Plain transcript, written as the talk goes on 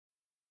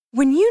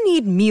When you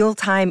need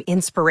mealtime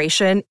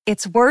inspiration,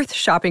 it's worth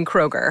shopping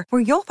Kroger,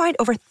 where you'll find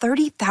over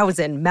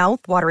 30,000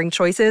 mouth-watering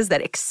choices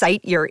that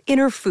excite your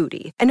inner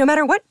foodie. And no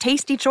matter what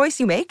tasty choice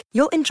you make,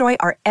 you'll enjoy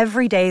our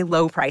everyday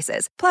low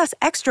prices, plus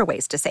extra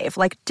ways to save,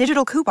 like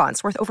digital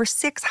coupons worth over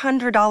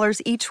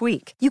 $600 each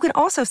week. You can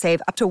also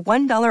save up to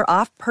 $1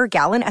 off per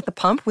gallon at the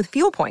pump with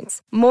fuel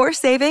points. More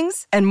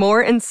savings and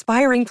more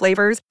inspiring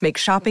flavors make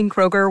shopping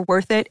Kroger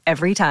worth it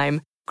every time.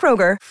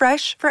 Kroger,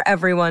 fresh for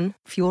everyone.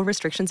 Fuel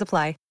restrictions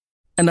apply.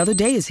 Another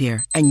day is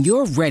here, and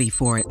you're ready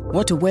for it.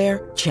 What to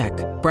wear? Check.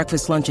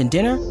 Breakfast, lunch, and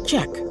dinner?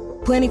 Check.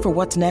 Planning for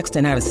what's next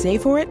and how to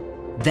save for it?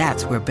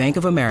 That's where Bank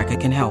of America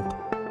can help.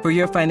 For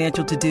your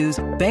financial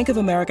to-dos, Bank of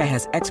America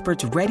has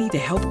experts ready to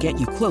help get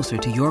you closer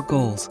to your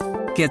goals.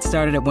 Get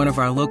started at one of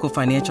our local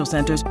financial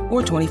centers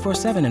or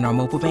 24/7 in our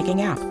mobile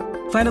banking app.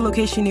 Find a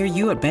location near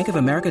you at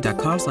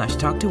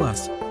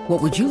bankofamerica.com/talktous.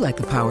 What would you like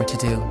the power to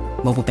do?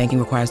 Mobile banking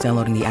requires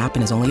downloading the app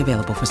and is only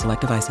available for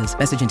select devices.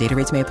 Message and data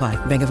rates may apply.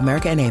 Bank of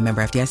America N.A.,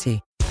 member FDIC.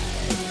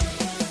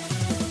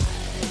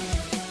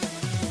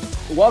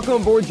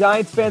 Welcome aboard,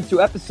 Giants fans, to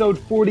episode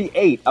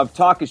 48 of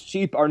Talk is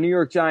Cheap, our New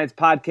York Giants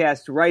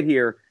podcast right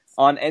here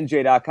on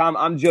NJ.com.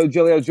 I'm Joe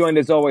Giglio, joined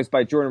as always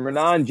by Jordan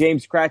Renan,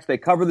 James Cratch. They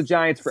cover the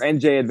Giants for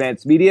NJ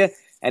Advanced Media.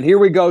 And here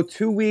we go,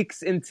 2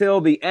 weeks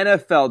until the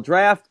NFL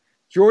draft.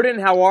 Jordan,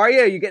 how are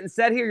you? You getting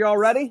set here? You all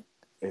ready?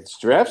 It's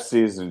draft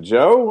season,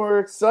 Joe. We're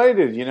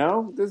excited. You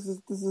know, this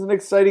is an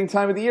exciting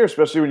time of the year,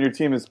 especially when your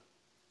team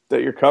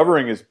that you're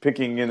covering is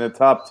picking in the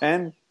top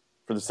 10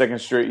 for the second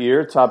straight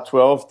year, top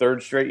 12,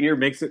 third straight year.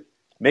 Makes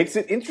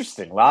it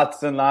interesting.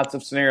 Lots and lots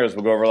of scenarios.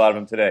 We'll go over a lot of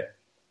them today.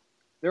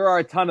 There are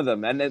a ton of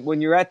them. And when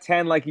you're at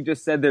 10, like you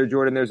just said there,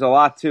 Jordan, there's a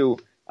lot to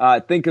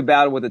think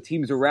about with the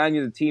teams around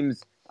you, the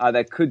teams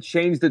that could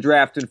change the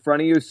draft in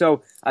front of you.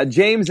 So,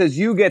 James, as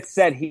you get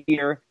set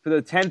here for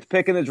the 10th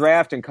pick in the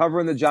draft and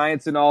covering the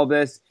Giants and all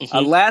this,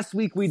 last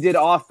week we did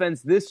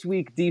offense, this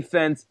week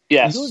defense.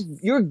 Yes.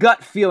 Your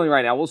gut feeling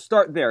right now, we'll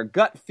start there.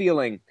 Gut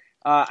feeling.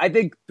 I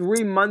think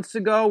 3 months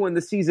ago when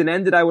the season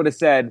ended, I would have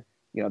said,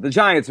 the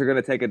Giants are going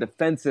to take a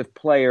defensive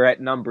player at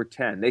number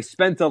 10. They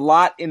spent a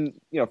lot in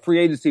free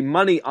agency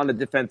money on a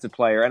defensive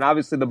player, and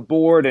obviously the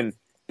board and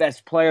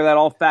best player, that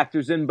all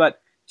factors in.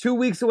 But 2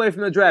 weeks away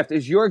from the draft,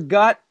 is your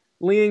gut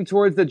leaning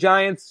towards the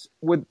Giants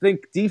would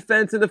think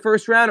defense in the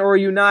first round, or are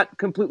you not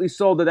completely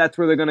sold that that's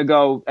where they're going to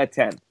go at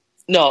 10?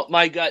 No,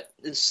 my gut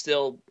is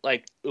still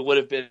like it would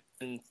have been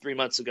 3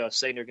 months ago,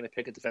 saying they're going to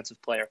pick a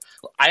defensive player.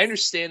 I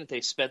understand that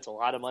they spent a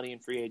lot of money in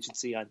free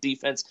agency on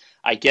defense.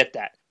 I get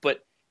that.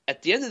 But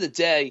at the end of the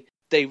day,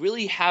 they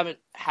really haven't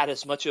had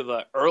as much of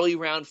an early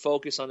round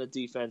focus on the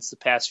defense the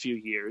past few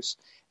years.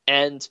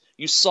 And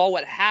you saw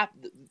what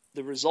happened.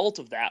 The result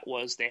of that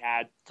was they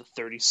had the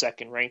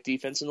 32nd ranked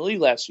defense in the league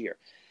last year.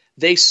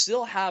 They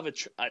still have,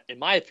 in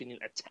my opinion,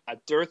 a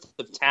dearth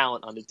of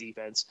talent on the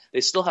defense.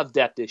 They still have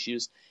depth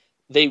issues.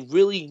 They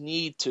really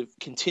need to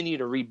continue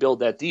to rebuild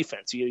that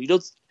defense. You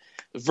don't,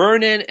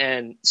 Vernon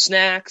and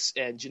Snacks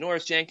and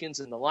Janoris Jenkins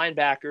and the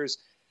linebackers,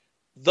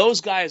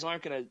 those guys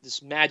aren't going to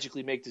just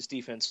magically make this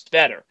defense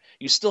better.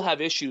 You still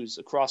have issues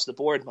across the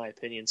board, in my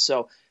opinion.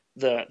 So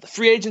the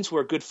free agents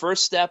were a good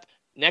first step.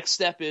 Next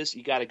step is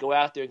you got to go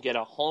out there and get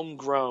a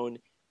homegrown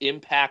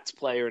impact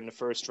player in the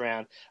first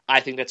round.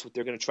 I think that's what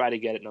they're going to try to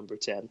get at number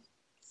 10.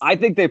 I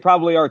think they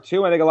probably are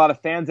too. I think a lot of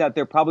fans out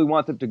there probably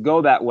want them to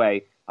go that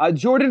way.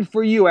 Jordan,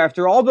 for you,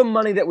 after all the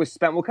money that was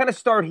spent, we'll kind of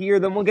start here,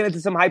 then we'll get into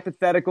some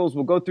hypotheticals.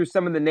 We'll go through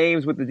some of the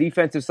names with the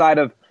defensive side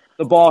of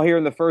the ball here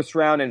in the first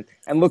round and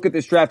look at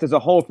this draft as a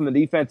whole from the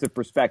defensive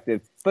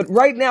perspective. But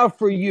right now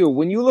for you,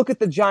 when you look at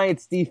the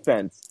Giants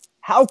defense,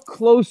 how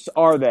close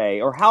are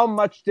they, or how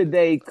much did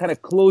they kind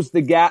of close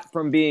the gap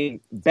from being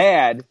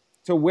bad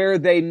to where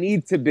they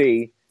need to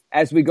be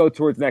as we go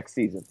towards next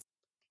season?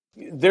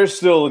 There's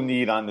still a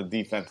need on the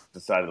defensive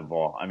side of the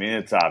ball. I mean,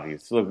 it's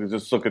obvious.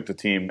 Just look at the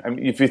team. I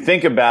mean, if you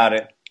think about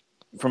it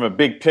from a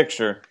big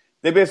picture,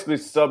 they basically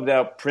subbed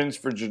out Prince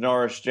for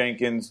Janoris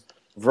Jenkins,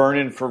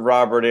 Vernon for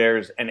Robert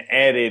Ayers, and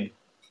added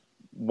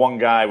one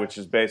guy, which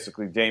is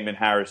basically Damon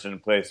Harrison in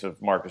place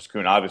of Marcus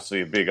Kuhn.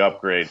 Obviously a big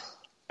upgrade.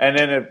 And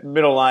then at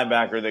middle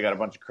linebacker, they got a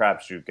bunch of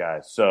crapshoot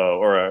guys.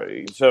 So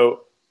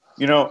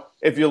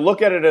if you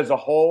look at it as a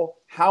whole,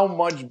 how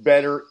much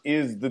better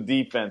is the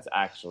defense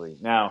actually?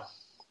 Now,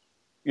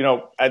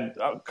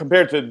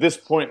 compared to this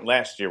point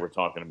last year we're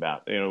talking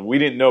about, we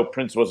didn't know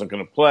Prince wasn't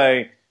going to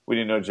play. We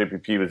didn't know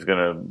JPP was going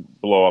to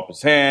blow up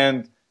his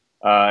hand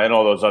and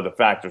all those other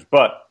factors.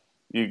 But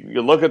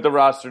you look at the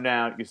roster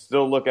now, you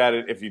still look at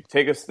it. If you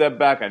take a step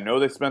back, I know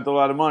they spent a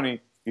lot of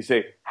money. You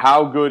say,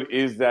 how good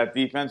is that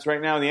defense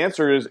right now? And the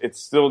answer is it's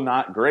still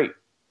not great,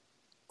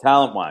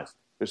 talent-wise.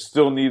 There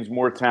still needs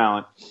more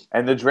talent.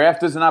 And the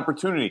draft is an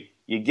opportunity.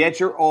 You get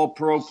your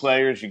all-pro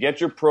players, you get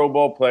your Pro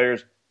Bowl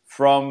players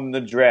from the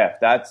draft.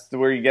 That's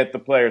where you get the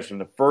players from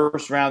the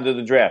first round of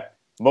the draft.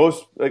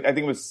 Most, I think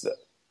it was,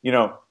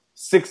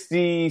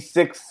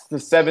 66 to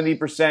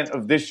 70%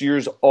 of this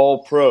year's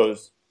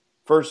all-pros,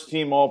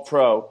 first-team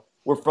all-pro,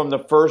 were from the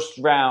first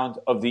round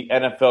of the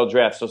NFL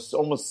draft. So it's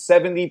almost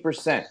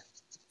 70%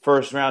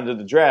 first round of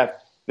the draft.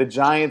 The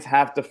Giants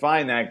have to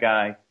find that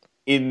guy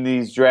in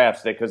these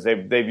drafts because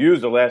they've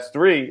used the last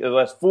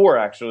four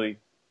actually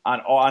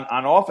on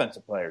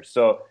offensive players.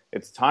 So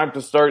it's time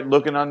to start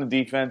looking on the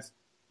defense,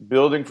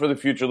 building for the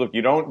future. Look,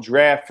 you don't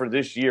draft for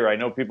this year. I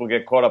know people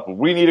get caught up.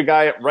 We need a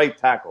guy at right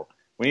tackle.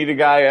 We need a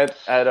guy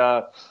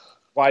at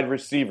wide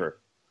receiver.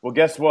 Well,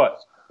 guess what?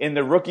 In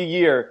the rookie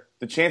year,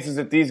 the chances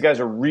that these guys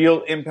are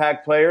real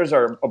impact players,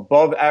 are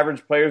above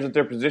average players at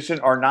their position,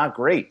 are not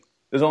great.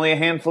 There's only a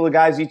handful of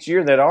guys each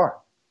year that are.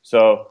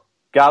 So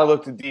got to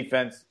look to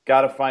defense,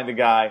 got to find a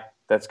guy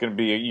that's going to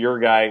be your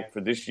guy for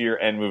this year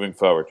and moving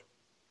forward.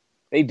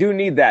 They do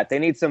need that. They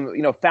need some,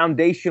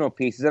 foundational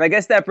pieces. And I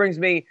guess that brings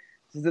me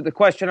to the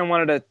question I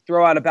wanted to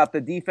throw out about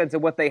the defense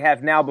and what they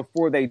have now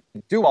before they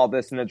do all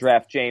this in the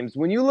draft, James.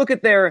 When you look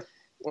at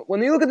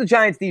the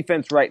Giants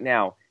defense right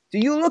now, do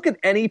you look at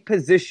any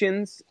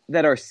positions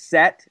that are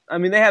set? I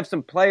mean, they have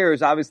some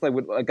players, obviously,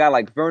 with a guy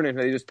like Vernon,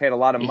 who they just paid a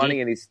lot of money,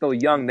 and he's still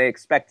young. They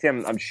expect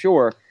him, I'm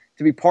sure,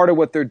 to be part of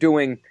what they're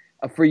doing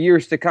for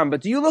years to come.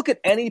 But do you look at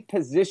any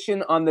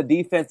position on the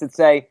defense and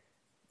say,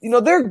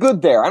 they're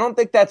good there? I don't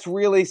think that's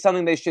really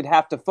something they should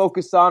have to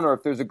focus on, or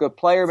if there's a good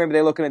player, maybe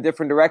they look in a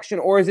different direction.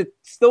 Or is it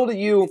still to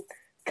you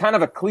kind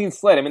of a clean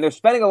slate? I mean, they're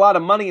spending a lot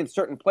of money in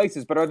certain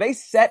places, but are they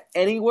set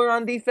anywhere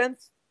on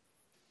defense?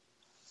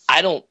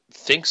 I don't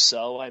think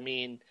so. I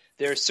mean,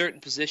 there are certain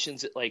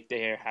positions that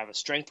they have a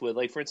strength with.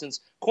 Like, for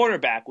instance,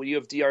 cornerback, when you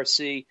have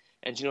DRC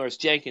and Janoris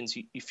Jenkins,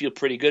 you feel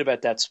pretty good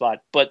about that spot.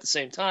 But at the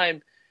same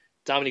time,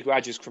 Dominique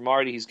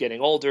Rodgers-Cromartie, he's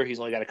getting older. He's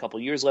only got a couple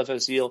years left of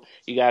his deal.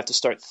 You got to have to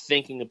start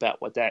thinking about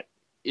what that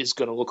is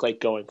going to look like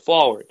going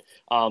forward.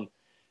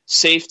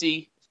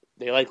 Safety,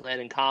 they like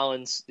Landon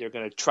Collins. They're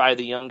going to try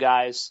the young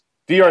guys.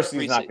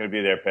 DRC is not going to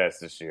be there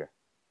past this year.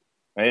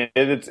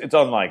 It's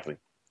unlikely.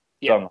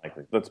 It's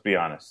unlikely. Let's be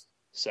honest.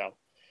 So,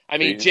 I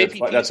mean,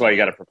 that's why you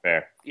got to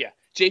prepare. Yeah,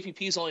 JPP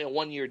is only a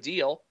 1-year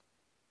deal,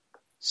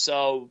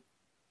 so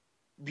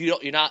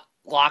you're not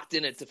locked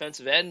in at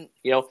defensive end.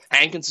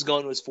 Hankins is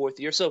going to his 4th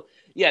year, so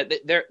yeah,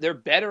 they're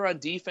better on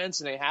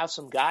defense and they have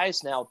some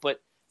guys now, but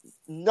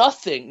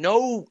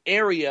no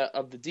area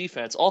of the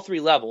defense, all 3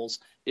 levels,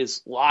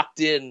 is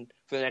locked in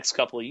for the next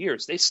couple of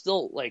years. They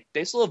still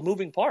have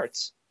moving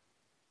parts.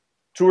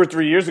 2 or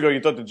 3 years ago, you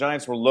thought the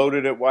Giants were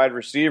loaded at wide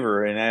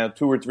receiver, and now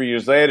 2 or 3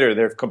 years later,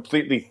 they're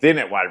completely thin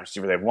at wide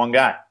receiver. They have one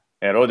guy.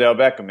 They had Odell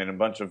Beckham and a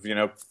bunch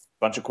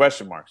of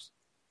question marks.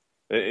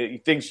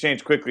 Things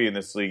change quickly in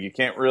this league. You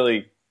can't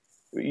really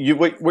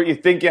what you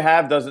think you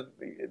have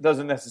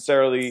doesn't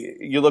necessarily.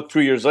 You look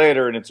 2 years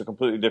later, and it's a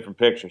completely different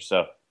picture.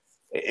 So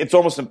it's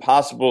almost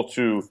impossible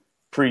to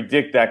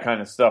predict that kind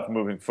of stuff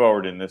moving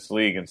forward in this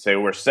league and say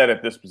we're set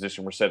at this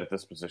position. We're set at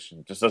this position.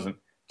 It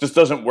just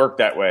doesn't work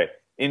that way.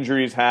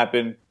 Injuries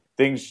happen,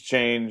 things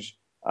change,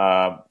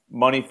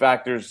 money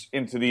factors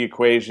into the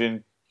equation.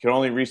 You can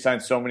only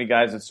re-sign so many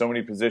guys at so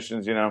many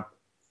positions.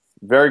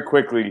 Very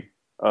quickly,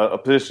 a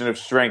position of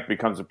strength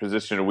becomes a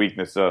position of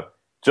weakness. So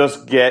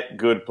just get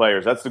good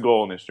players. That's the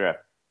goal in this draft.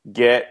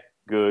 Get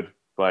good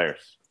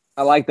players.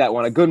 I like that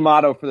one. A good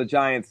motto for the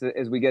Giants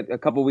as we get a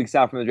couple weeks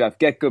out from the draft.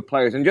 Get good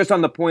players. And just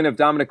on the point of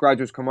Dominique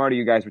Rodgers-Cromartie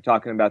you guys were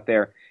talking about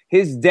there,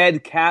 his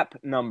dead cap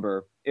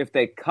number, if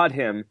they cut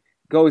him,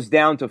 goes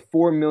down to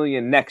 $4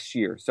 million next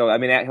year. So, I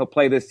mean, he'll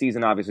play this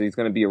season, obviously. He's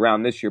going to be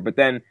around this year. But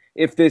then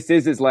if this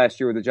is his last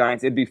year with the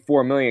Giants, it'd be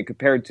 $4 million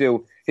compared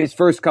to his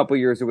first couple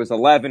years. It was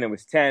 11, it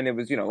was 10. It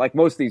was, like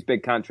most of these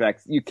big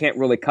contracts, you can't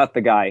really cut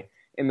the guy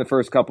in the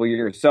first couple of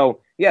years.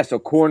 So, yeah, so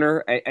corner,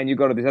 and you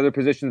go to these other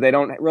positions, they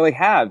don't really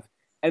have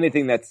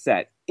anything that's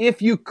set.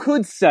 If you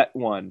could set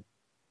one,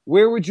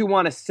 where would you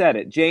want to set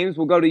it? James,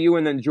 we'll go to you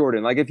and then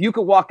Jordan. Like, if you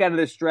could walk out of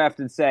this draft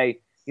and say,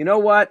 you know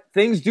what?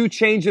 Things do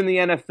change in the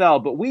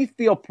NFL, but we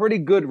feel pretty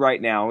good right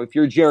now, if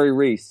you're Jerry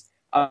Reese,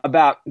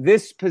 about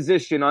this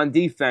position on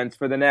defense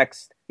for the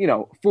next,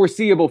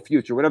 foreseeable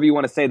future, whatever you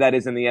want to say that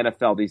is in the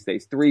NFL these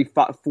days, 3,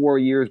 4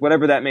 years,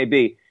 whatever that may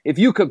be. If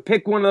you could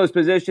pick one of those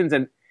positions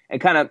and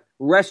kind of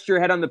rest your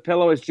head on the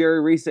pillow as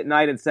Jerry Reese at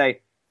night and say,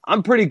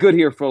 I'm pretty good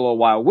here for a little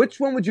while, which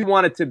one would you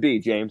want it to be,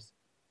 James?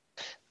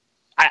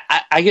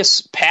 I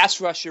guess pass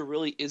rusher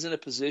really isn't a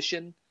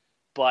position,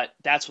 but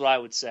that's what I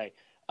would say.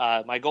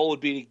 My goal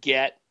would be to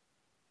get,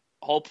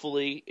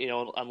 hopefully,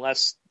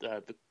 unless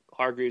the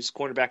Hargreaves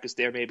cornerback is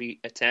there, maybe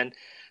at 10,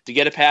 to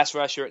get a pass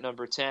rusher at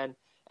number 10,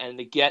 and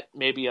to get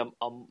maybe a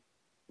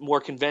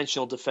more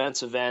conventional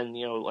defensive end,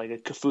 like a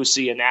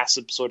Kafusi, a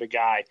Nassib sort of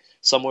guy,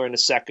 somewhere in the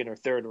 2nd or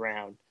 3rd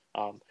round.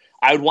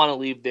 I would want to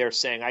leave there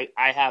saying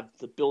I have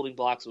the building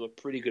blocks of a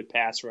pretty good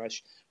pass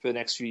rush for the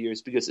next few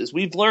years, because as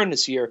we've learned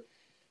this year,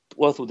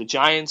 both with the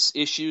Giants'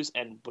 issues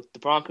and what the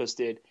Broncos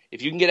did,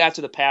 if you can get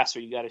after the passer,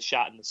 you got a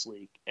shot in this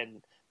league.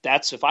 And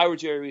that's, if I were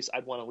Jerry Reese,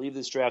 I'd want to leave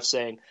this draft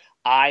saying,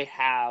 I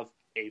have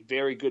a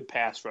very good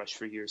pass rush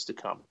for years to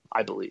come,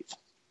 I believe.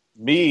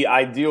 Me,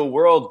 ideal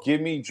world, give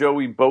me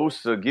Joey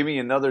Bosa, give me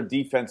another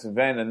defensive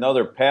end,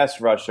 another pass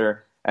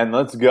rusher, and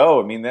let's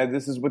go. I mean,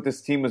 this is what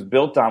this team was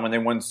built on when they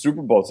won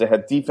Super Bowls. They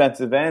had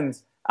defensive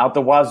ends out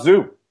the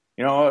wazoo.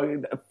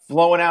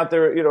 flowing out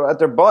there, at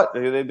their butt.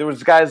 There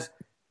was guys,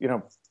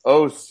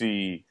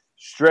 OC,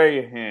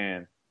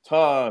 Strahan,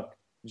 Tuck,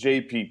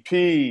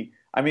 JPP.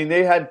 I mean,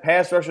 they had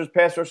pass rushers,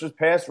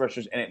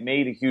 and it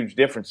made a huge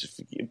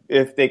difference.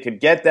 If they could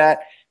get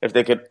that, if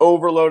they could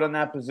overload on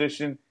that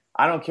position,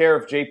 I don't care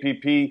if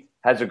JPP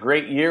has a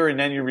great year and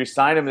then you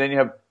re-sign him and then you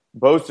have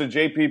Bosa,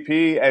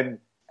 JPP,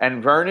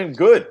 and Vernon.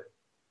 Good.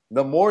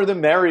 The more the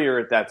merrier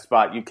at that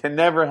spot. You can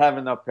never have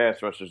enough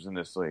pass rushers in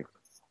this league.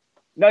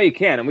 No, you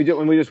can. And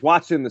when we just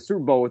watched it in the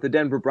Super Bowl with the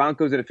Denver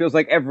Broncos, and it feels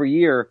like every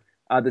year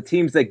the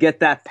teams that get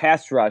that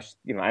pass rush,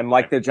 and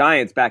like the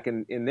Giants back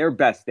in their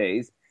best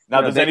days. Now,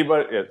 does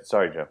anybody? Yeah,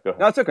 sorry, Jeff. Go ahead.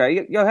 No, it's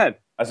okay. Go ahead.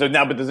 I said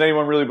now, but does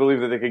anyone really believe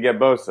that they could get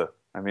Bosa?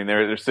 I mean,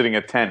 they're sitting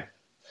at 10.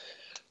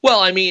 Well,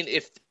 I mean,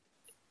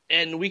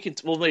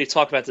 we'll maybe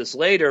talk about this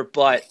later,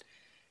 but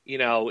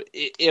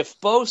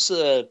if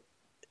Bosa,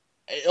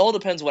 it all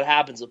depends what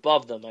happens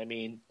above them. I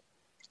mean,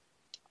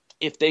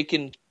 if they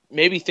can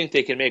maybe think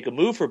they can make a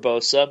move for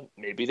Bosa,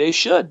 maybe they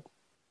should.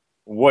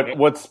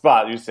 What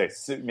spot you say?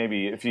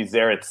 Maybe if he's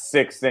there at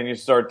 6, then you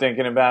start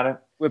thinking about it.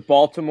 With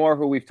Baltimore,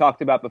 who we've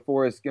talked about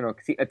before, is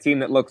a team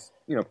that looks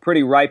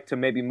pretty ripe to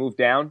maybe move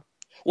down.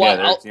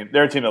 Well,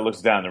 they're a team that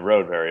looks down the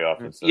road very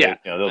often. So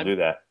they'll do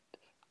that.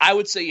 I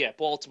would say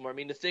Baltimore. I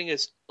mean, the thing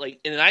is, like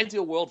in an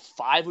ideal world,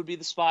 5 would be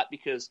the spot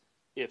because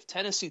if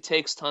Tennessee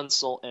takes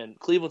Tunsil and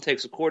Cleveland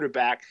takes a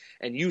quarterback,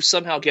 and you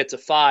somehow get to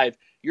 5,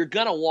 you're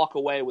gonna walk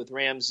away with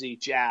Ramsey,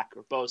 Jack,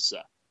 or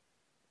Bosa.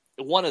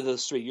 One of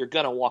those 3, you're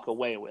gonna walk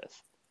away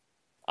with.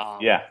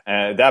 And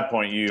at that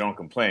point, you don't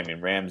complain. I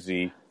mean,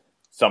 Ramsey.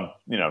 Some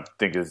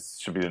think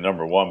should be the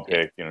number 1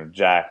 pick.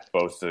 Jack,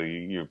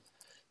 Bosa.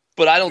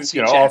 But I don't see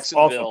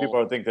Jacksonville. Also,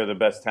 people think they're the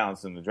best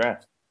talents in the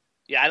draft.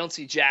 Yeah, I don't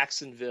see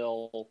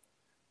Jacksonville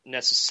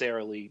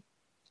necessarily.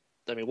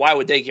 I mean, why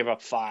would they give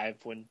up 5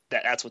 when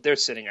that's what they're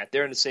sitting at?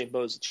 They're in the same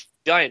boat as the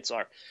Giants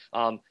are.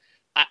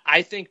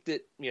 I think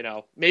that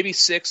maybe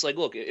 6. Like,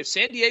 look, if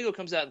San Diego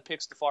comes out and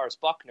picks DeForest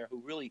Buckner,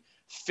 who really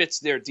fits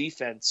their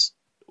defense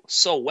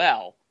so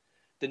well,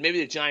 then maybe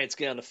the Giants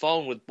get on the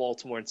phone with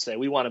Baltimore and say,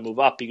 we want to move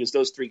up because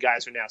those 3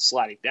 guys are now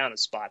sliding down a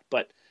spot.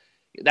 But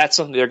that's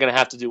something they're going to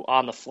have to do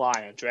on the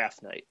fly on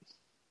draft night.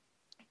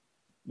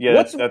 Yeah,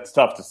 that's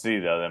tough to see,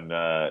 though,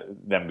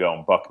 them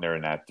going Buckner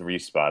in that 3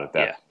 spot at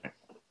that point.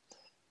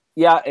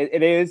 Yeah,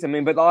 it is. I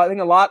mean, but I think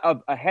a lot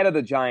of ahead of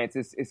the Giants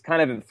is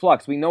kind of in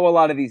flux. We know a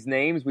lot of these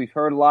names. We've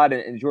heard a lot.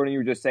 And Jordan, you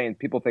were just saying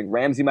people think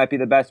Ramsey might be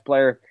the best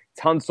player.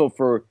 Tunsil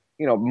for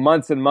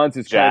months and months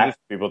is Jack. kind of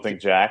People think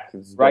Jack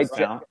is right.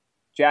 Talent.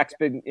 Jack's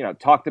been,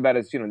 talked about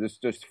as,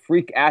 just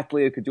freak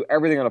athlete who could do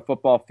everything on a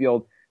football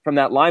field from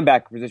that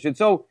linebacker position.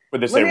 So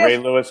would they say Ray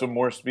Lewis with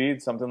more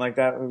speed, something like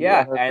that?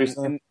 Yeah,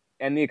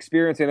 and the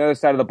experience on the other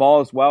side of the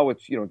ball as well,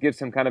 which gives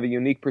him kind of a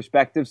unique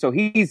perspective. So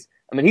he's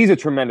a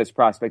tremendous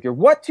prospect here.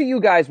 What to you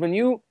guys when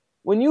you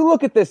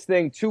look at this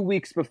thing 2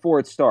 weeks before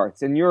it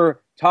starts and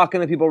you're talking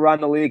to people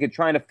around the league and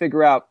trying to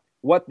figure out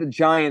what the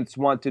Giants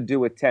want to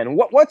do at 10?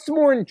 What's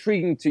more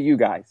intriguing to you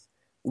guys?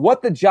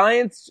 What the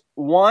Giants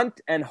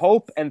want and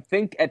hope and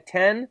think at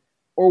 10,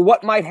 or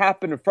what might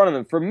happen in front of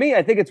them? For me,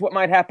 I think it's what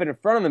might happen in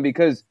front of them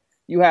because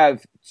you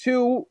have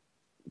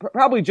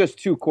probably just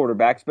 2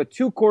 quarterbacks, but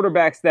 2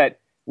 quarterbacks that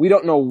we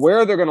don't know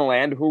where they're going to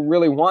land, who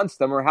really wants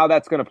them, or how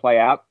that's going to play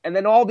out. And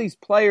then all these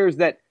players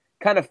that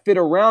kind of fit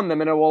around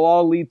them, and it will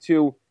all lead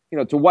to,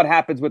 to what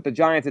happens with the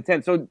Giants at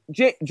 10. So,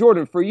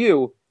 Jordan, for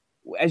you,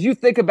 as you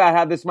think about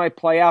how this might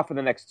play out for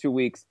the next 2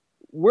 weeks,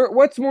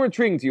 what's more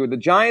intriguing to you, the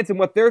Giants and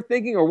what they're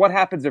thinking, or what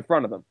happens in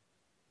front of them?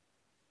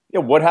 Yeah,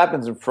 what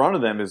happens in front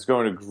of them is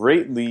going to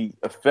greatly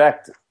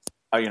affect,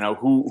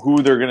 who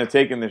they're going to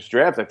take in this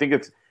draft. I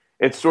think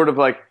it's sort of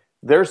like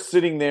they're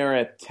sitting there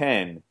at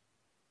 10,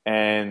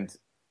 and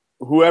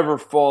whoever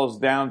falls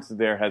down to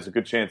there has a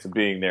good chance of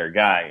being their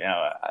guy.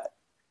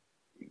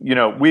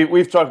 Now,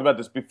 we've talked about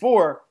this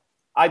before.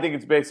 I think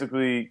it's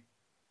basically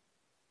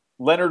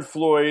Leonard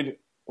Floyd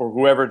or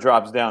whoever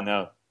drops down.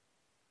 Now,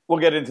 we'll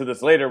get into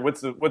this later.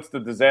 What's the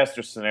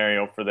disaster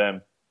scenario for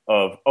them?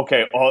 Of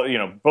okay,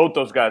 both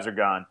those guys are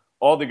gone.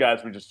 All the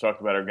guys we just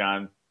talked about are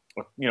gone.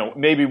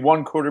 Maybe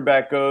one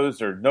quarterback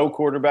goes or no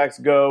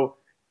quarterbacks go,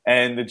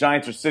 and the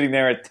Giants are sitting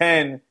there at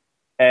 10.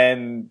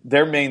 And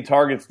their main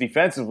targets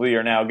defensively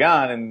are now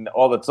gone, and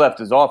all that's left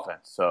is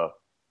offense. So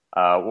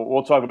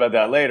we'll talk about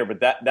that later. But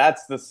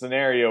that's the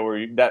scenario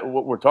where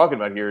what we're talking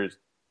about here is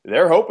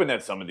they're hoping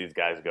that some of these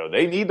guys go.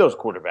 They need those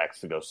quarterbacks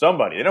to go.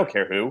 Somebody. They don't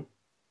care who.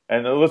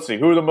 And let's see.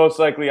 Who are the most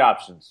likely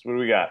options? What do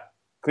we got?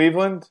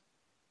 Cleveland?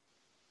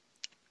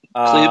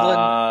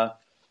 Cleveland?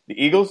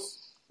 The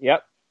Eagles?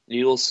 Yep.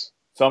 Eagles.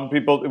 Some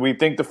people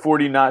think the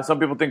 49ers. Some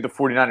people think the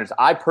 49ers.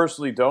 I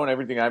personally don't.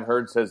 Everything I've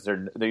heard says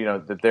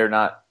that they're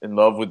not in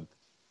love with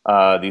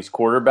these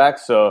quarterbacks.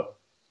 So,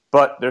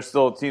 but there's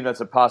still a team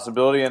that's a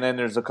possibility. And then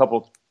there's a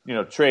couple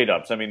trade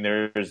ups. I mean,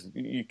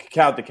 you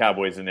count the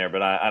Cowboys in there,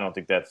 but I don't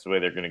think that's the way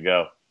they're going to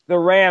go. The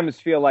Rams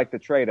feel like the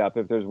trade up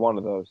if there's one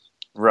of those.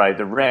 Right.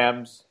 The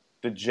Rams,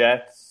 the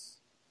Jets,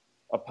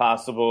 a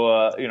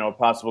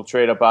possible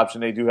trade up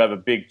option. They do have a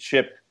big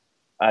chip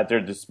at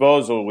their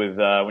disposal with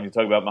when you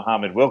talk about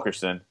Muhammad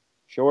Wilkerson.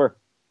 Sure.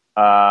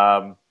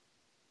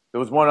 There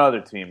was one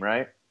other team,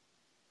 right?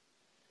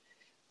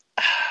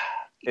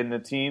 In the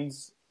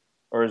teens?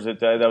 Or is it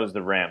that was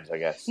the Rams, I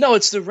guess? No,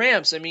 it's the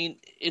Rams. I mean,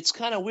 it's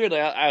kind of weird.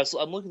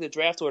 I'm looking at the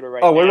draft order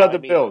right now. Oh, what about the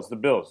Bills? The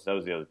Bills. That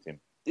was the other team.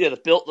 Yeah,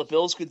 the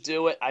Bills could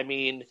do it. I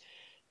mean,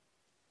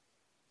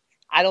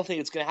 I don't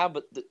think it's going to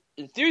happen. But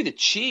in theory, the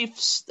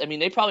Chiefs, I mean,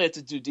 they probably have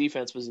to do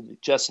defense with the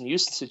Justin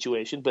Houston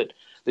situation. But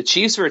the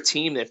Chiefs are a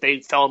team that if they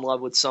fell in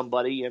love with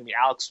somebody, I mean,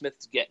 Alex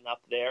Smith's getting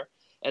up there.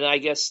 And I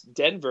guess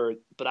Denver,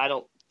 but I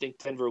don't think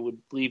Denver would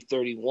leave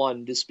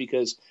 31 just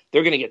because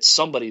they're going to get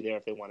somebody there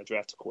if they want to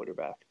draft a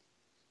quarterback.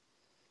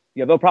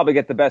 Yeah, they'll probably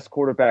get the best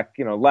quarterback,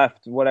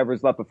 left,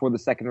 whatever's left before the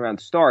second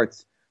round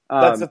starts.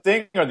 That's the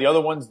thing. Are the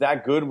other ones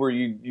that good where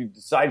you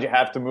decide you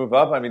have to move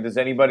up? I mean, does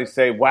anybody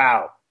say,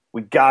 wow,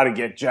 we got to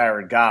get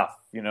Jared Goff?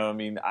 I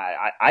mean,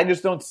 I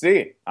just don't see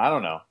it. I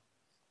don't know.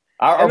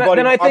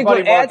 Then I think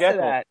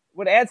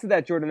what adds to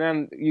that, Jordan,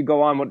 then you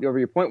go on whatever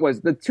your point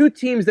was, the two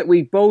teams that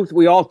we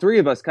all three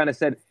of us kind of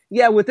said,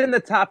 yeah, within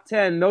the top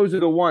 10, those are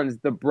the ones,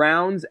 the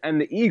Browns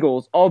and the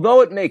Eagles,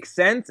 although it makes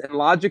sense and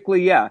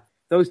logically, yeah,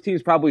 those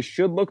teams probably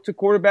should look to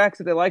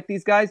quarterbacks if they like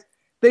these guys.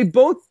 They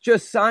both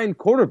just signed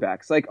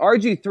quarterbacks. Like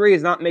RG3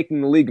 is not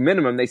making the league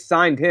minimum. They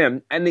signed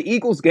him. And the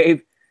Eagles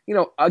gave,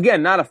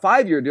 again, not a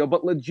 5-year deal,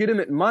 but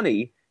legitimate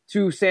money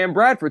to Sam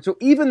Bradford. So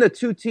even the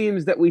two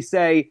teams that we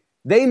say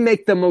they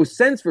make the most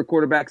sense for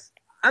quarterbacks,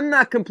 I'm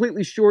not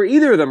completely sure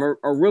either of them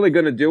are really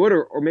going to do it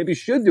or maybe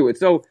should do it.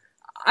 So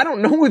I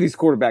don't know where these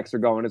quarterbacks are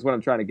going is what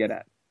I'm trying to get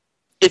at.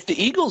 If the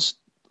Eagles,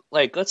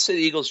 let's say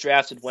the Eagles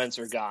drafted Wentz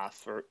or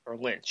Goff or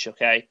Lynch,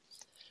 okay?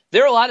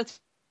 There are a lot of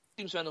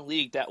teams around the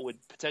league that would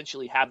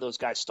potentially have those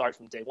guys start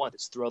from day one,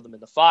 just throw them in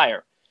the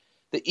fire.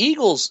 The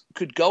Eagles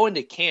could go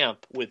into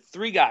camp with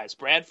three guys,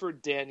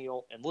 Bradford,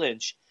 Daniel, and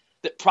Lynch,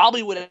 that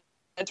probably would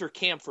enter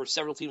camp for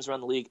several teams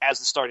around the league as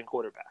the starting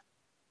quarterback.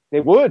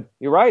 They would.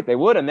 You're right. They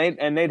would, and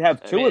they'd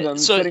have two of them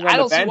sitting on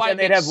the bench, and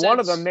they'd have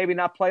one of them maybe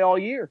not play all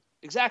year.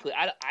 Exactly.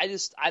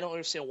 I don't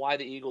understand why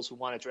the Eagles would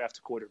want to draft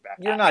a quarterback.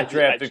 You're not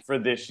drafting for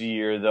this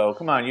year, though.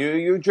 Come on,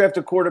 you draft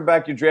a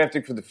quarterback. You're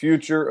drafting for the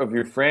future of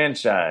your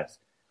franchise.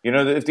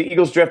 If the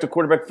Eagles draft a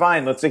quarterback,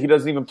 fine. Let's say he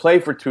doesn't even play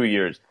for 2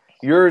 years.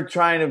 You're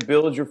trying to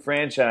build your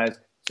franchise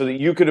so that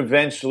you could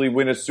eventually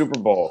win a Super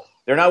Bowl.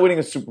 They're not winning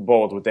a Super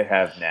Bowl with what they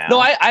have now. No,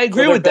 I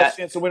agree with that. Their best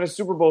chance to win a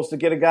Super Bowl is to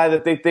get a guy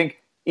that they think,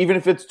 even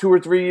if it's 2 or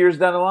 3 years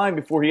down the line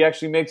before he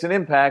actually makes an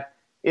impact,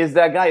 is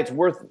that guy. It's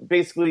worth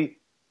basically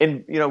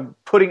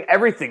putting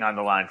everything on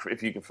the line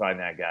if you can find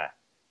that guy.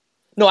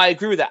 No, I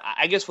agree with that.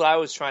 I guess what I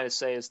was trying to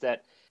say is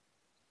that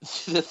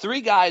the three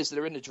guys that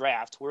are in the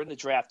draft were in the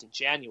draft in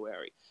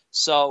January.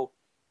 So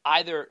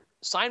either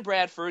sign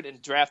Bradford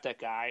and draft that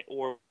guy,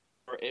 or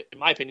in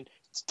my opinion,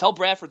 tell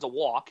Bradford to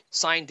walk,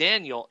 sign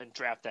Daniel, and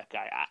draft that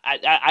guy.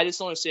 I just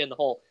don't understand the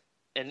whole.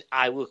 And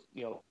I look,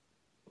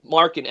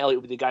 Mark and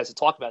Elliot will be the guys that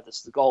talk about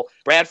this. The goal: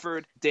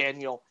 Bradford,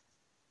 Daniel.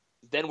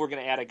 Then we're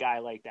going to add a guy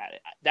like that.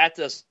 That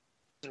doesn't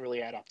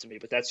really add up to me,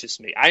 but that's just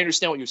me. I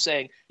understand what you're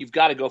saying. You've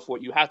got to go for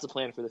it. You have to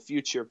plan for the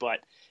future, but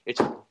it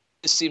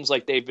just seems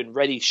like they've been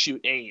ready, shoot,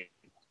 aim.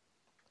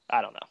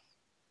 I don't know.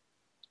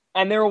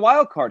 And they're a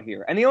wild card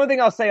here. And the only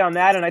thing I'll say on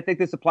that, and I think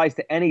this applies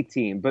to any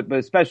team, but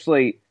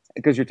especially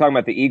because you're talking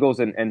about the Eagles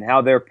and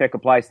how their pick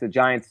applies to the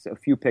Giants a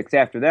few picks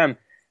after them,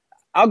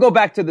 I'll go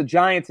back to the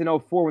Giants in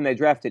 2004 when they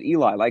drafted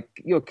Eli.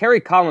 Kerry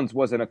Collins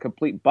wasn't a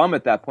complete bum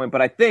at that point,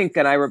 but I think,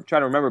 and I'm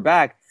trying to remember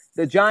back,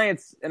 the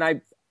Giants, and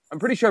I'm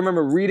pretty sure I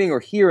remember reading or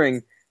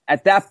hearing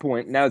at that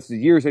point, now it's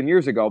years and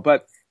years ago,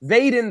 but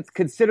they didn't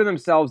consider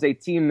themselves a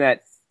team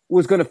that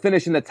was going to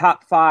finish in the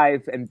top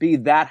 5 and be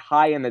that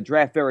high in the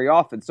draft very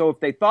often. So if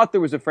they thought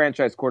there was a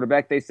franchise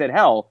quarterback, they said,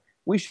 hell,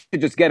 we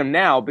should just get him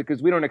now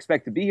because we don't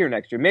expect to be here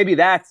next year. Maybe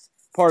that's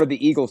part of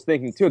the Eagles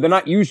thinking too. They're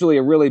not usually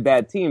a really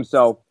bad team,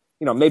 so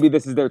maybe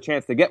this is their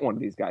chance to get one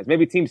of these guys.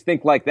 Maybe teams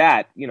think like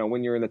that,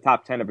 when you're in the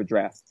top 10 of a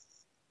draft.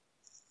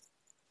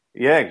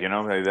 Yeah,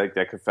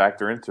 that could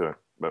factor into it.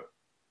 But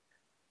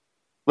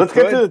let's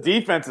get to the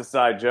defensive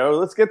side, Joe.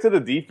 Let's get to the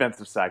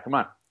defensive side. Come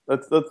on,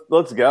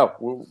 let's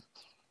go.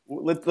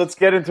 Let's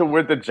get into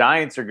what the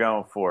Giants are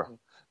going for.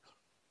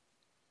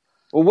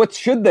 Well, what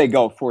should they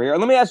go for here?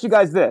 Let me ask you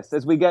guys this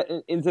as we get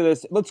into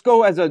this. Let's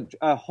go as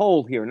a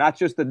whole here, not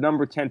just the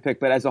number 10 pick,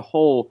 but as a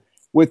whole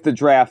with the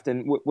draft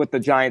and with the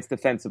Giants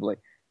defensively.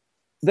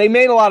 They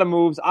made a lot of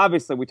moves.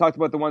 Obviously, we talked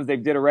about the ones they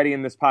did already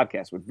in this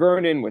podcast with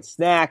Vernon, with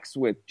Snacks,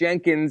 with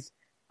Jenkins.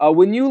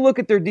 When you look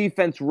at their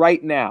defense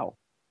right now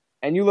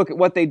and you look at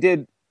what they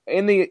did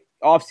in the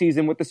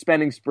offseason with the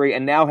spending spree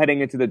and now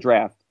heading into the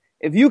draft,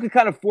 if you could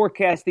kind of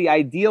forecast the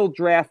ideal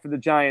draft for the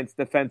Giants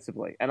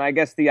defensively, and I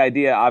guess the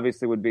idea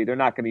obviously would be they're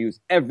not going to use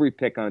every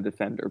pick on a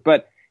defender,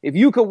 but if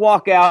you could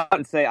walk out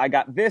and say, I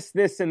got this,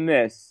 this, and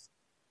this,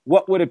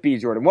 what would it be,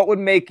 Jordan? What would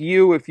make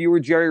you, if you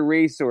were Jerry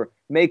Reese, or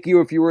make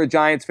you, if you were a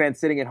Giants fan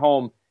sitting at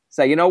home,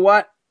 say, you know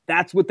what?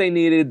 That's what they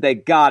needed. They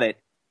got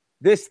it.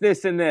 This,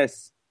 and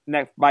this in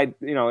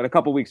a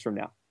couple weeks from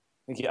now.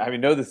 Yeah, I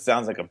know this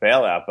sounds like a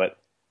bailout, but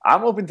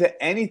I'm open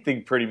to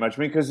anything pretty much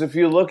because if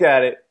you look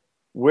at it,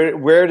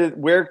 where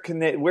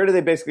do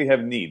they basically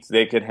have needs?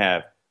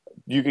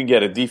 You can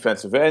get a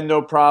defensive end,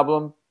 no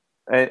problem,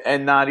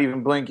 and not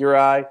even blink your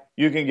eye.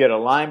 You can get a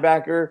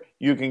linebacker,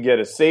 you can get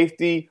a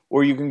safety,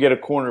 or you can get a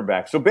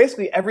cornerback. So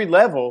basically every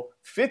level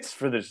fits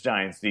for this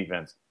Giants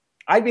defense.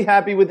 I'd be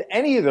happy with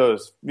any of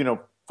those,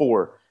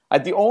 four.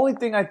 The only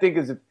thing I think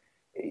is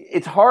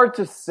it's hard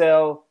to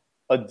sell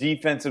a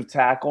defensive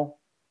tackle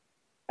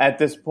at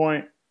this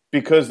point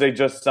because they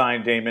just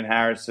signed Damon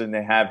Harrison.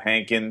 They have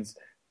Hankins.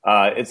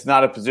 It's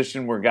not a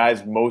position where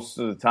guys most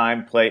of the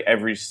time play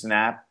every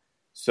snap.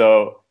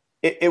 So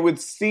it would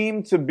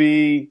seem to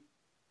be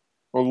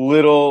a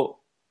little,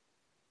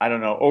 I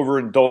don't know,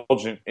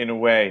 overindulgent in a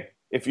way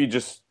if you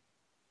just,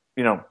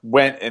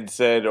 went and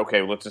said,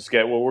 okay, let's just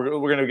we're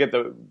going to get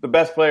the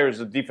best player is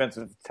a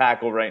defensive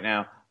tackle right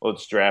now.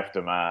 Let's draft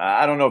him.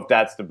 I don't know if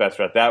that's the best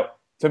route.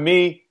 To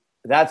me,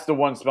 that's the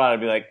one spot I'd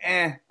be like,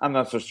 I'm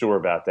not so sure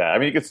about that. I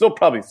mean, you could still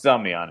probably sell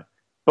me on it.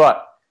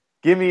 But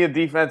give me a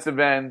defensive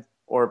end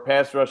or a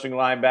pass rushing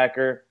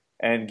linebacker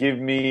and give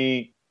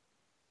me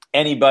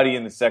anybody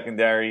in the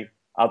secondary.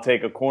 I'll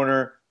take a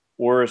corner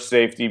or a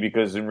safety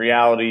because in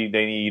reality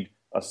they need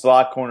a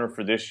slot corner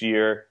for this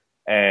year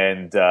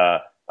and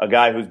a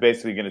guy who's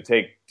basically going to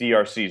take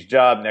DRC's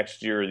job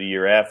next year or the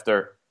year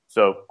after.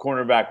 So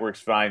cornerback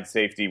works fine,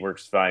 safety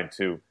works fine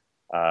too,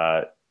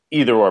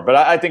 either or. But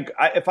I think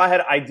if I had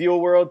an ideal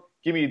world,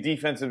 give me a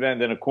defensive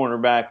end and a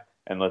cornerback,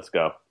 and let's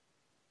go.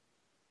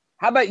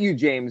 How about you,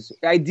 James?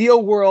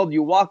 Ideal world,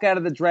 you walk out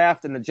of the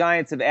draft, and the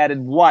Giants have added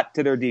what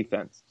to their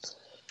defense?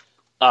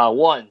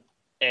 One,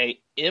 a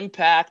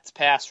impact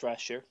pass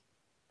rusher.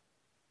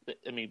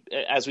 I mean,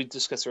 as we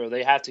discussed earlier,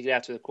 they have to get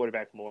after the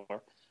quarterback more.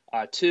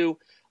 Two,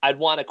 I'd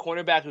want a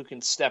cornerback who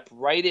can step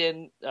right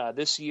in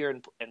this year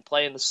and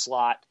play in the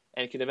slot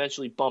and can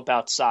eventually bump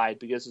outside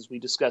because, as we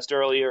discussed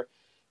earlier,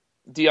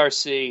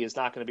 DRC is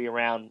not going to be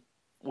around,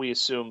 we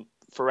assume,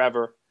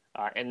 forever.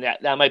 And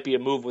that might be a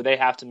move where they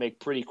have to make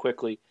pretty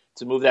quickly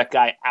to move that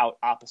guy out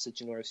opposite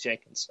Janoris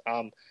Jenkins.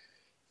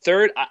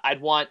 Third, I'd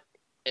want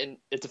a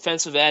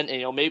defensive end,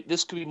 and maybe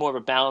this could be more of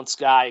a balanced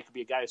guy. It could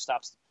be a guy who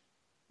stops.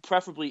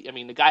 Preferably, I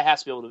mean, the guy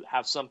has to be able to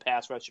have some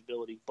pass rush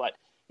ability, but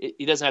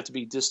he doesn't have to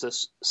be just a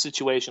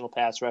situational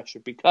pass rusher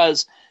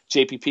because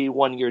JPP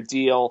 1-year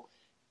deal.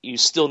 You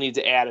still need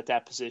to add at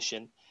that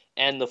position.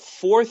 And the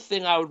fourth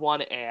thing I would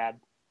want to add,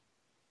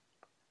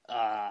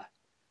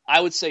 I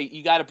would say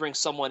you got to bring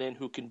someone in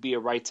who can be a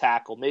right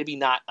tackle. Maybe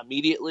not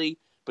immediately,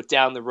 but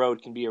down the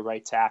road can be a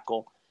right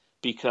tackle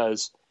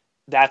because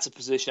that's a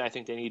position I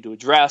think they need to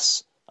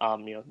address.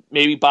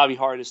 Maybe Bobby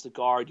Hart is the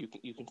guard.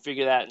 You can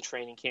figure that in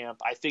training camp.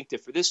 I think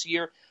that for this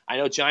year, I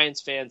know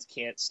Giants fans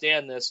can't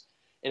stand this.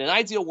 In an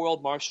ideal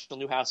world, Marshall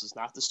Newhouse is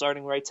not the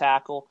starting right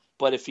tackle,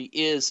 but if he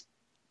is,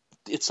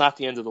 it's not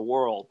the end of the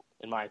world,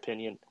 in my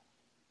opinion.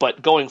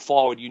 But going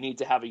forward, you need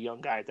to have a young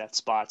guy at that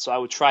spot. So I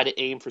would try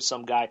to aim for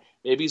some guy.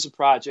 Maybe he's a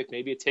project.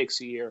 Maybe it takes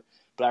a year,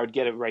 but I would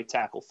get a right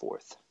tackle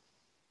fourth.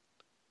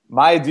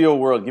 My ideal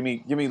world, give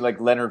me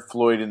like Leonard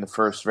Floyd in the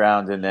first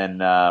round and then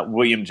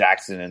William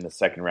Jackson in the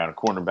second round, a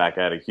cornerback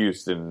out of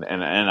Houston,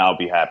 and I'll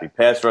be happy.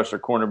 Pass rusher,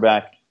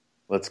 cornerback,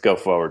 let's go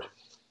forward.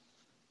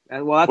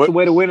 And well, that's the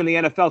way to win in the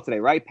NFL today,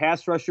 right?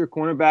 Pass rusher,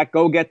 cornerback,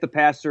 go get the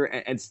passer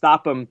and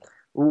stop him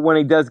when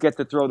he does get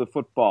to throw the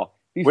football.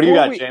 What do you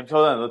got, James?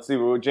 Hold on, let's see.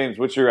 James,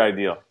 what's your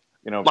ideal?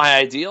 My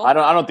ideal? I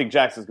don't think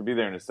Jackson's gonna be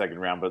there in the second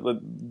round, but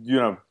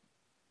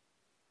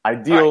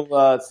ideal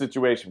right.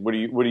 Situation. What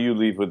do you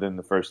leave within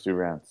the first two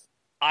rounds?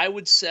 I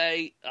would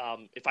say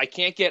if I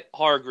can't get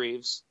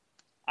Hargreaves,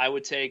 I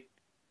would take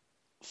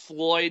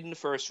Floyd in the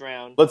first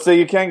round. Let's say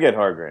you can get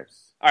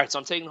Hargreaves. All right, so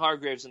I'm taking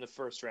Hargreaves in the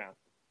first round.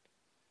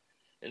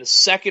 In the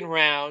second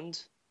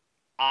round,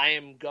 I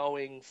am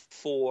going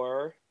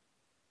for,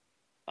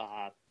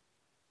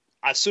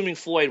 assuming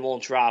Floyd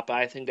won't drop,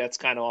 I think that's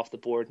kind of off the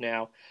board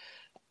now.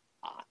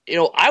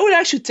 I would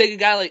actually take a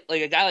guy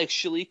like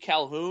Shalik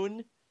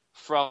Calhoun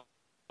from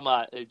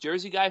a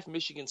Jersey guy from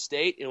Michigan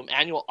State,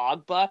 Emmanuel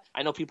Ogbah.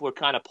 I know people are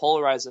kind of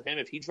polarized of him.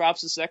 If he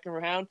drops the second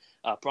round,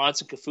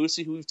 Bronson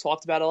Kafusi, who we've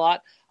talked about a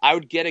lot, I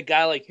would get a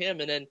guy like him.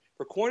 And then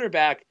for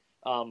cornerback,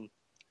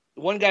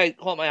 one guy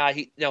caught my eye.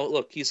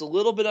 He's a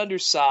little bit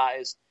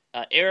undersized.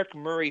 Eric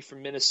Murray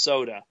from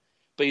Minnesota,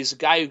 but he's a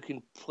guy who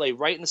can play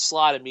right in the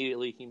slot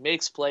immediately. He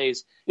makes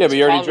plays. Yeah, but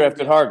you already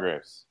drafted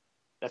Hargreaves.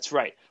 That's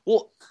right.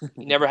 Well,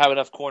 you never have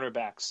enough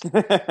cornerbacks.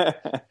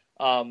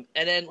 And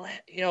then,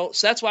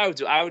 so that's what I would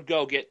do. I would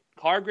go get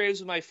Hargreaves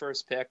with my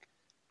first pick.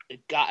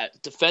 Got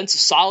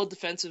solid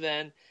defensive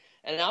end,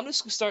 and I'm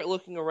just gonna start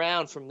looking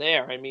around from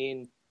there. I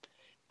mean,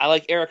 I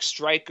like Eric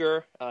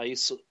Stryker.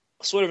 He's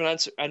sort of an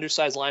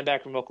undersized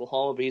linebacker from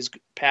Oklahoma, but he's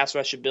pass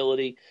rush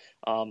ability.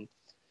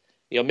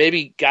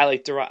 Maybe a guy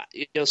like Durant.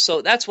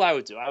 So that's what I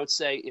would do. I would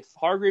say if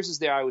Hargreaves is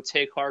there, I would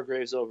take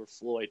Hargreaves over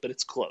Floyd, but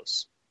it's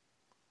close.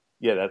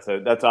 Yeah,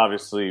 that's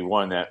obviously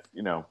one that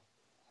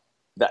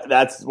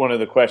that's one of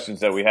the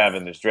questions that we have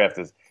in this draft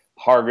is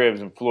Hargreaves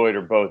and Floyd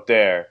are both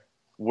there.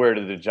 Where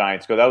did the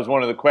Giants go? That was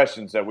one of the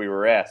questions that we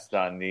were asked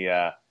on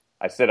the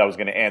I said I was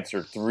going to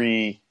answer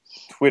 3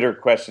 Twitter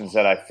questions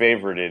that I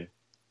favorited.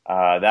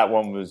 That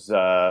one was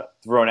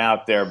thrown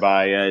out there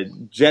by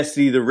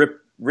Jesse the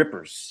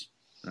Rippers.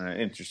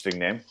 Interesting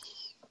name.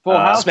 Full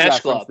house Smash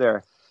Club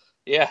there.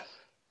 Yeah.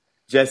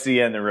 Jesse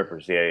and the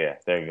Rippers. Yeah.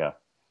 There you go.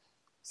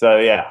 So,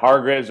 yeah,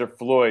 Hargreaves or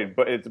Floyd,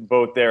 but it's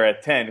both there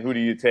at 10. Who do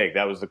you take?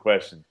 That was the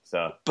question.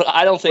 So, but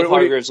I don't think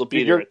Hargreaves will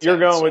be there at 10.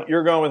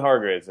 You're going with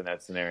Hargreaves in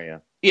that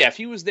scenario. Yeah, if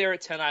he was there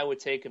at 10, I would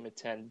take him at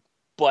 10.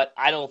 But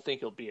I don't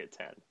think he'll be at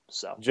 10.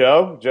 So,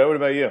 Joe, what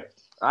about you?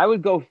 I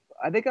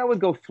think I would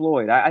go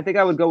Floyd. I think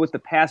I would go with the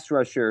pass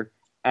rusher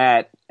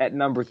at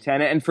number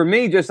 10. And for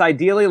me, just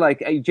ideally,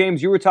 like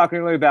James, you were talking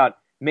earlier about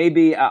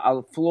maybe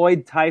a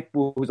Floyd type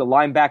who's a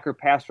linebacker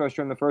pass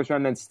rusher in the first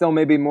round, then still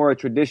maybe more a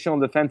traditional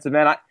defensive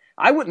end.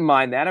 I wouldn't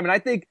mind that. I mean, I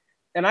think,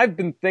 and I've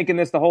been thinking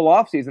this the whole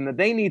offseason, that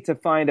they need to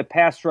find a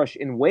pass rush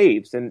in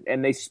waves.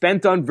 And they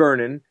spent on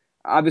Vernon.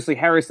 Obviously,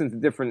 Harrison's a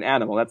different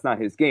animal. That's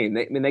not his game.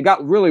 They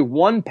got really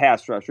one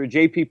pass rusher.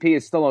 JPP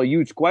is still a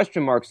huge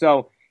question mark.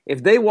 So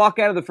if they walk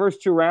out of the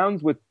first 2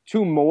 rounds with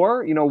 2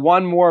 more,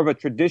 one more of a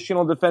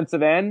traditional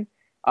defensive end,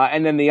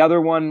 and then the other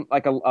one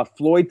like a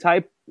Floyd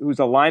type who's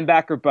a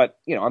linebacker, but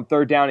on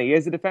third down he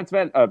is a defensive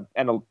end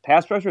and a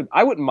pass rusher,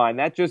 I wouldn't mind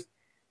that. Just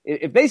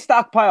if they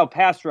stockpile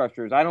pass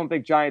rushers, I don't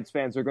think Giants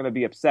fans are going to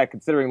be upset,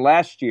 considering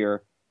last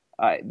year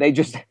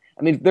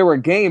there were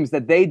games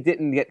that they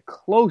didn't get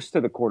close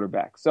to the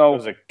quarterback. So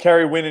it was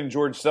Kerry Wynn and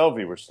George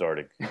Selvey were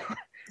starting.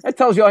 That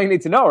tells you all you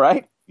need to know,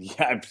 right?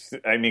 Yeah,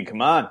 I mean,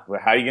 come on.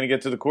 How are you going to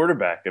get to the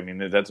quarterback? I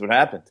mean, that's what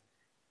happened.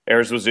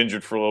 Ayers was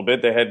injured for a little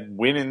bit. They had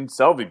Wynn and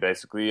Selvey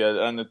basically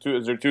on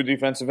as their 2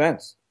 defensive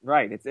ends.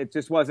 Right. It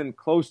just wasn't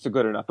close to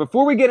good enough.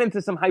 Before we get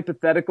into some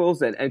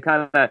hypotheticals and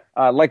kind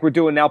of like we're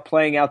doing now,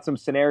 playing out some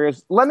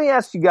scenarios, let me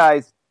ask you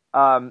guys,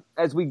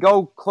 as we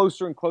go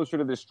closer and closer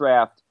to this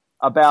draft,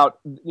 about,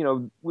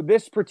 with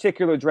this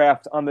particular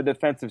draft on the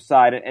defensive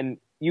side, and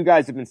you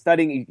guys have been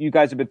studying, you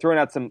guys have been throwing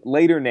out some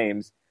later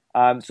names.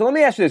 So let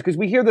me ask you this, because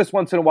we hear this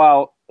once in a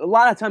while. A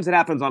lot of times it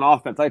happens on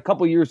offense. Like a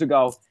couple years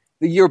ago,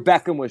 the year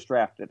Beckham was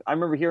drafted, I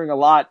remember hearing a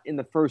lot in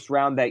the first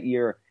round that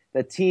year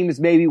that teams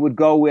maybe would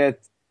go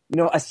with,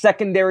 a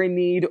secondary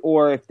need,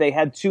 or if they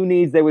had 2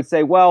 needs, they would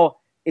say,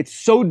 well, it's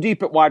so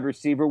deep at wide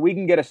receiver, we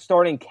can get a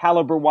starting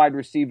caliber wide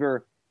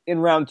receiver in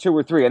round 2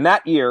 or 3. And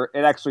that year,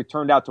 it actually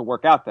turned out to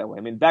work out that way.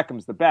 I mean,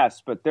 Beckham's the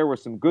best, but there were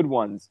some good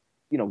ones,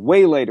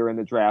 way later in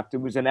the draft.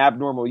 It was an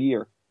abnormal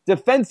year.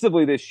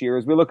 Defensively this year,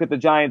 as we look at the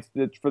Giants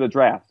for the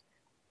draft,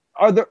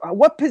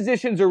 what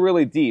positions are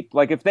really deep?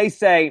 Like if they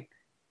say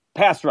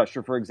pass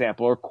rusher, for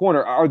example, or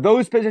corner, are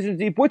those positions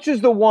deep? Which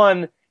is the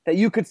one that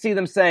you could see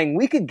them saying,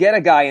 we could get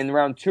a guy in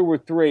round 2 or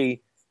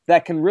 3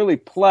 that can really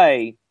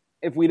play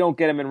if we don't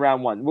get him in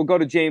round 1? We'll go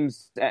to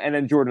James and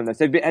then Jordan on this.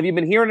 Have you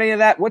been hearing any of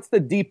that? What's the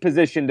deep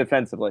position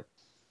defensively?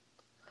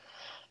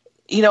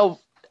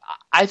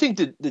 I think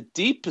the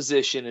deep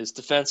position is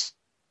defensive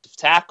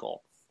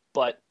tackle.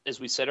 But as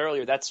we said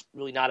earlier, that's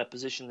really not a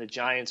position the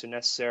Giants are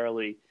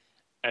necessarily.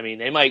 I mean,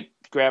 they might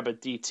grab a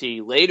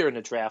DT later in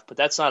the draft, but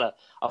that's not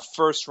a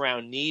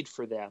first-round need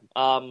for them.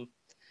 In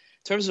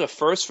terms of a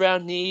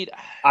first-round need,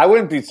 I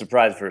wouldn't be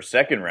surprised for a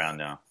second round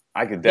now.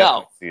 I could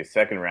definitely see a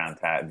second-round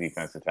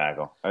defensive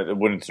tackle. It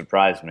wouldn't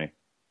surprise me.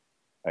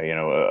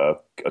 A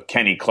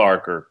Kenny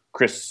Clark or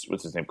Chris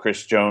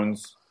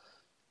Jones.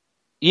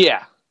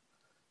 Yeah,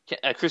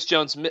 Chris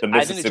Jones.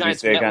 I think the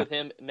Giants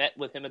met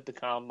with him at the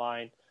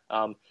combine.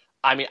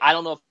 I mean, I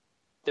don't know if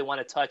they want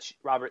to touch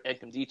Robert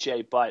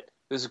Nkemdiche, but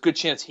there's a good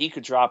chance he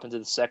could drop into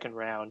the second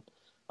round.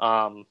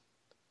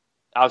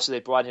 Obviously, they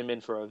brought him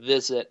in for a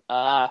visit.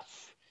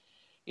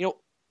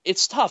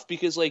 It's tough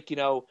because,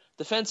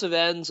 defensive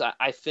ends,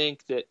 I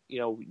think that,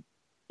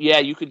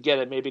 you could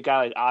get maybe a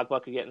guy like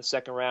Agba could get in the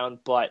second round,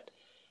 but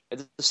at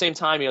the same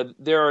time,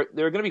 there are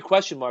going to be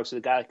question marks with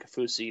a guy like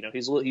Kafusi.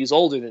 He's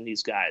older than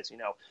these guys.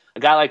 A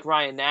guy like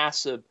Ryan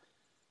Nassib,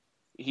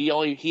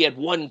 he had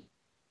one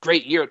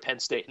great year at Penn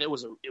State, and it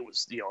was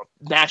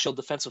National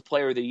Defensive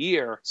Player of the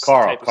Year.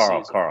 Carl.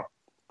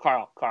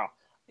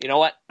 You know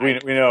what? We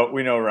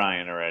know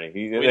Ryan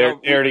already.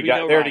 They already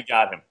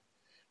got him.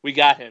 We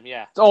got him.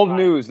 Yeah, it's old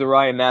news. The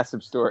Ryan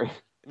Nassib story.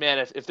 Man,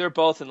 if they're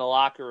both in the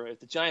locker, if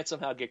the Giants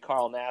somehow get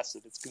Carl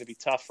Nassib, it's going to be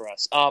tough for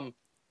us.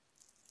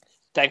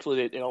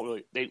 Thankfully, they don't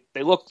really.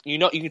 They look. You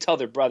can tell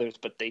they're brothers,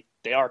 but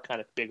they are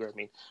kind of bigger. I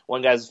mean,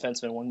 one guy's a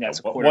defenseman, one guy's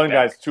a quarterback. One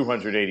guy's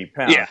 280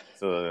 pounds. Yeah,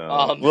 so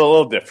a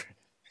little different.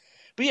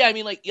 But yeah, I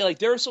mean,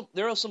 there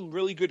are some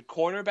really good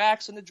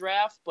cornerbacks in the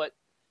draft, but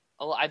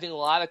I think a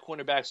lot of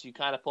cornerbacks, you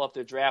kind of pull up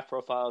their draft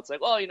profile, it's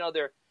like,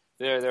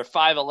 they're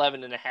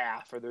 5'11 and a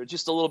half, or they're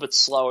just a little bit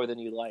slower than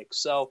you like.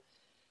 So,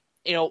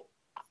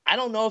 I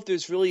don't know if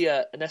there's really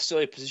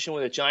necessarily a position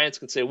where the Giants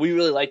can say, we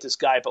really like this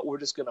guy, but we're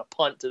just going to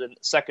punt to the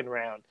second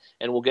round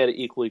and we'll get an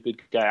equally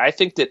good guy. I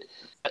think that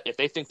if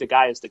they think the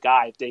guy is the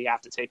guy, they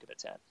have to take him at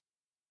 10.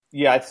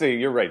 Yeah, I'd say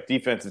you're right.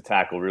 Defensive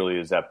tackle really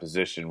is that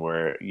position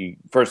where,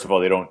 first of all,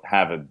 they don't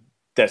have a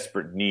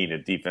desperate need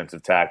at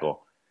defensive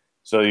tackle.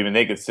 So even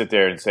they could sit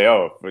there and say,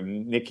 if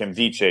Nick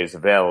Nkemdiche is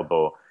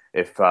available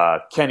if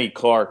Kenny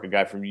Clark, a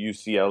guy from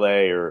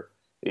UCLA, or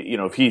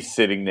if he's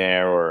sitting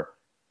there, or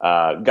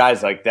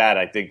guys like that,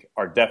 I think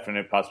are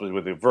definite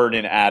possibilities. With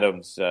Vernon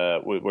Adams,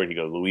 where'd he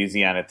go?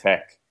 Louisiana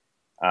Tech.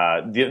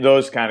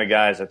 Those kind of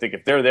guys, I think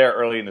if they're there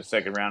early in the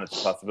second round, it's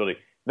a possibility.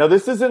 Now,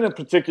 this isn't a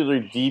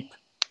particularly deep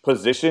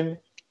position,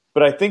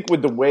 but I think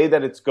with the way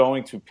that it's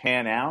going to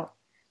pan out,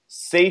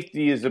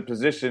 safety is a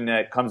position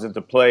that comes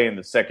into play in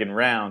the second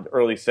round,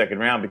 early second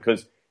round,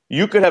 because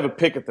you could have a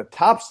pick at the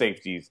top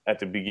safeties at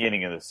the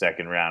beginning of the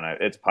second round.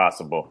 It's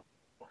possible.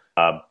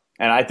 And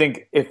I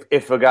think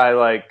if a guy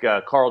like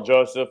Carl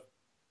Joseph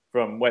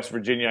from West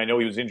Virginia, I know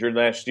he was injured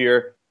last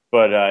year,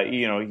 but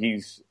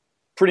he's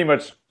pretty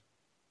much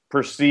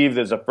perceived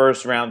as a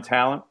first-round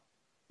talent,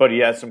 but he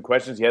has some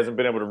questions. He hasn't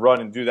been able to run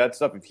and do that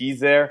stuff. If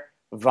he's there,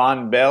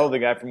 Von Bell, the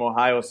guy from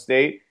Ohio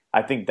State,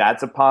 I think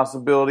that's a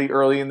possibility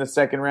early in the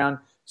second round.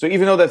 So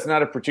even though that's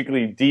not a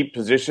particularly deep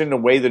position, the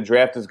way the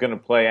draft is going to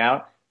play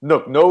out,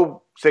 look,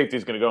 no safety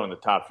is going to go in the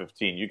top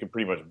 15. You can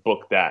pretty much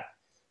book that.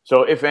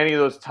 So if any of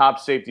those top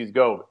safeties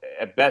go,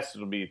 at best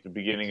it'll be at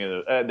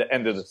the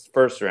end of the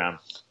first round.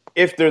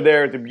 If they're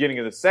there at the beginning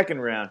of the second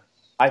round,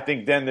 I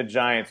think then the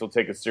Giants will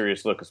take a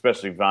serious look,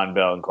 especially Von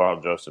Bell and Carl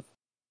Joseph.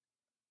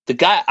 The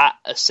guy,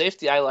 a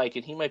safety I like,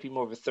 and he might be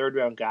more of a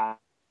third-round guy,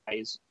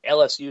 is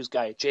LSU's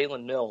guy,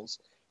 Jalen Mills,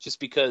 just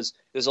because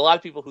there's a lot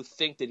of people who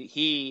think that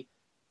he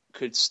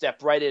could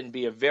step right in and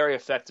be a very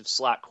effective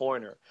slot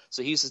corner.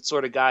 So he's the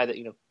sort of guy that,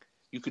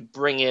 you could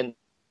bring in,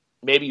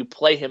 maybe you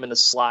play him in the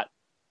slot,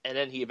 and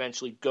then he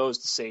eventually goes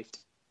to safety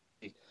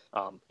in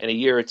a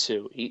year or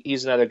two.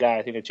 He's another guy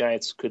I think the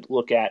Giants could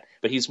look at,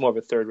 but he's more of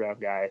a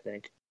third-round guy, I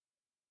think.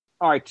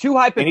 All right, two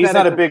hypotheticals. And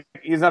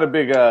he's not a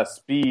big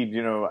speed,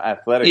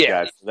 athletic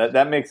guy. So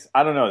that makes,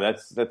 I don't know.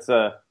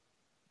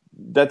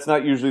 That's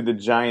not usually the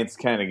Giants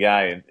kind of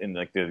guy in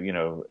like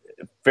the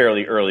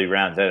fairly early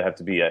rounds. That'd have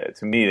to be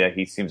to me that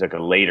he seems like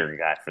a later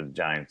guy for the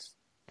Giants.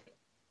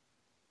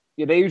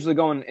 Yeah, they usually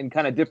go in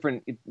kind of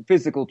different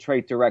physical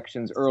trait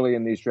directions early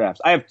in these drafts.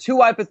 I have two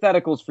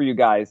hypotheticals for you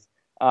guys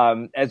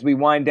as we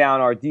wind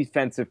down our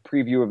defensive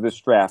preview of this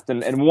draft,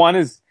 and one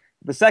is.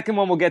 The second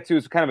one we'll get to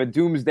is kind of a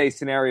doomsday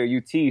scenario you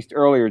teased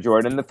earlier,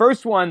 Jordan. The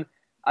first one,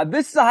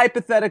 this is a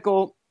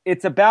hypothetical.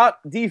 It's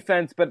about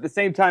defense, but at the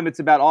same time, it's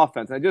about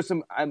offense.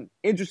 I'm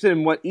interested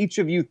in what each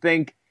of you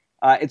think.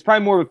 It's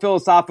probably more of a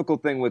philosophical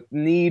thing with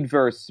need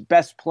versus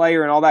best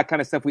player and all that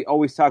kind of stuff we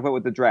always talk about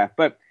with the draft.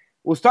 But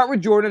we'll start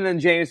with Jordan and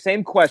James.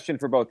 Same question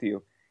for both of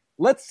you.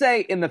 Let's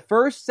say in the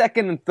first,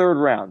 second, and third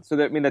round, so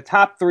that the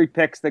top three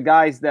picks, the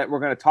guys that we're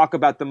going to talk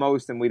about the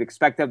most and we'd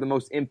expect to have the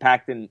most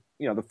impact in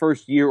the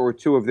first year or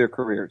two of their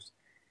careers.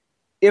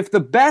 If the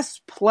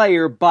best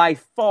player by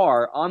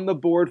far on the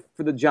board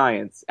for the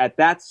Giants at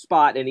that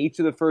spot in each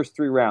of the first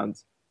three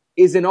rounds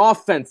is an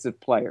offensive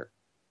player,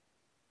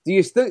 do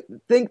you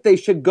think they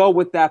should go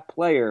with that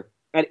player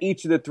at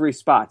each of the three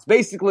spots?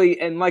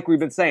 Basically, and like we've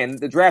been saying,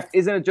 the draft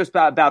isn't just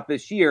about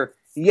this year.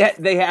 Yet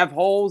they have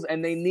holes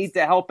and they need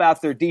to help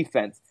out their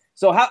defense.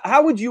 So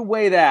how would you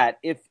weigh that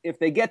if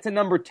they get to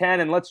number 10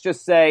 and let's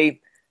just say,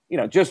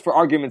 just for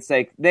argument's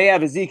sake, they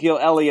have Ezekiel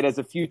Elliott as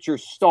a future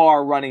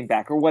star running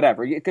back or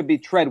whatever. It could be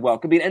Treadwell.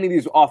 It could be any of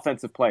these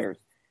offensive players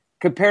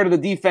compared to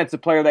the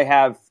defensive player they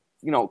have,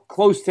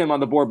 close to him on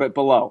the board but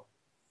below.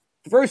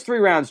 The first three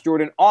rounds,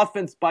 Jordan,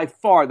 offense by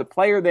far, the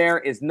player there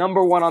is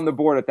number one on the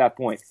board at that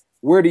point.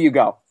 Where do you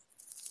go?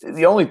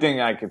 The only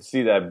thing I could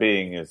see that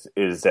being is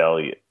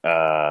Elliott.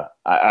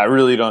 I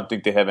really don't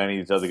think they have any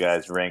of these other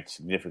guys ranked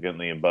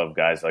significantly above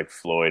guys like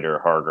Floyd or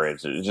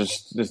Hargraves. It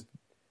just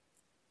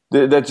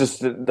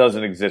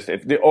doesn't exist.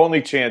 If the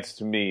only chance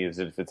to me is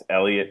if it's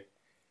Elliott,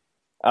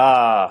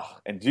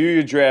 and do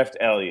you draft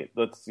Elliott?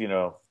 Let's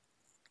to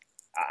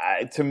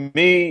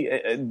me,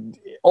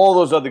 all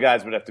those other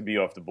guys would have to be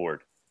off the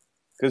board.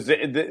 Because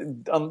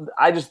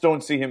I just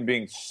don't see him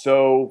being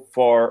so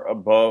far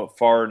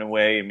and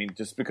away. I mean,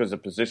 just because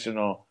of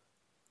positional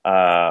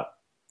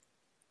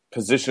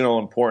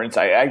importance.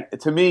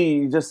 To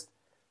me, just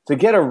to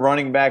get a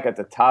running back at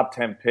the top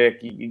 10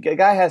 pick, a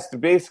guy has to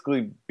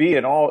basically be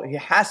an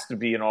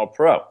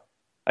all-pro.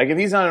 Like if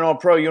he's not an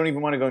all-pro, you don't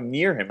even want to go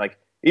near him. Like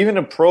even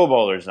a Pro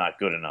Bowler is not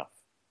good enough.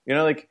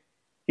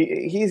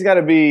 He's got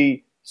to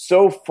be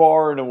so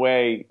far and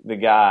away the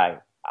guy.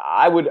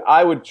 I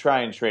would try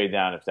and trade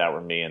down if that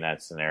were me in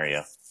that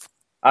scenario.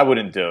 I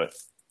wouldn't do it.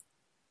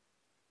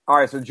 All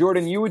right, so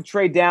Jordan, you would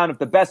trade down if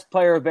the best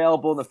player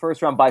available in the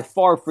first round by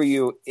far for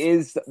you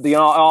is the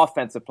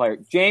offensive player.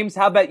 James,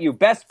 how about you?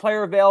 Best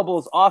player available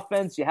is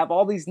offense. You have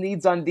all these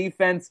needs on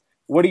defense.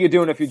 What are you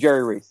doing if you're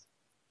Jerry Reese?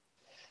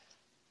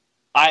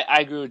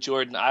 I agree with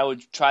Jordan. I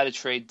would try to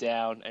trade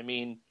down. I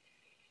mean,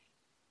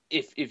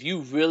 if you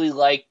really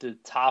like the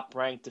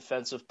top-ranked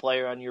defensive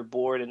player on your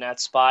board in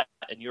that spot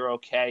and you're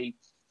okay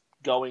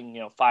going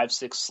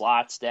 5-6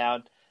 slots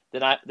down,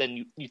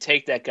 then you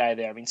take that guy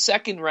there. I mean,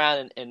 second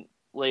round and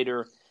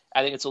later,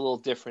 I think it's a little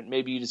different.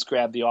 Maybe you just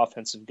grab the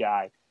offensive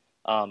guy.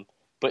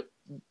 But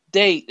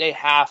they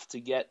have to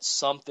get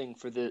something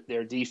for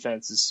their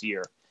defense this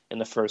year in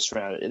the first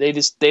round. They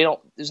don't.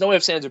 There's no way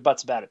of saying their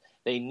butts about it.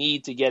 They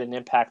need to get an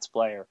impact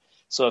player.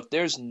 So if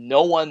there's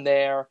no one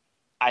there,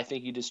 I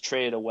think you just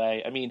trade it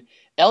away. I mean,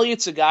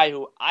 Elliott's a guy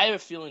who I have a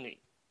feeling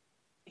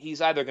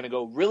he's either going to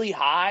go really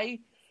high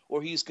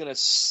or he's going to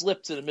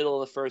slip to the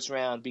middle of the first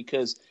round,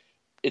 because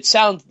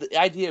the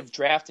idea of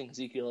drafting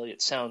Ezekiel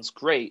Elliott sounds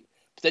great,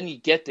 but then you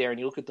get there and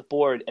you look at the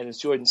board, and as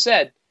Jordan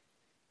said,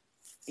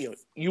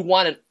 you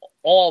want an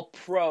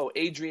all-pro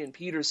Adrian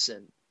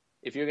Peterson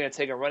if you're going to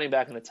take a running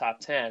back in the top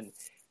 10.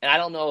 And I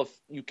don't know if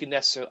you can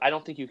I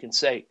don't think you can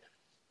say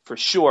for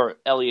sure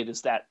Elliott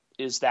is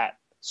that.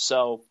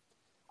 So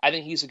I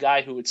think he's a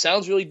guy who, it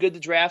sounds really good to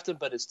draft him,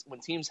 but when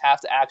teams have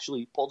to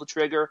actually pull the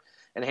trigger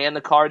and hand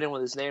the card in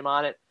with his name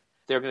on it,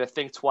 they're going to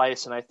think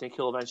twice, and I think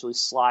he'll eventually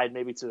slide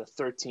maybe to the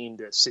 13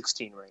 to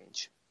 16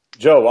 range.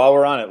 Joe, while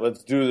we're on it,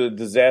 let's do the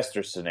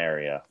disaster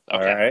scenario.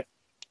 Okay.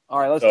 All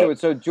right, let's do it.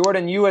 So,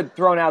 Jordan, you had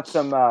thrown out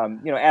some,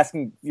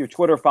 asking your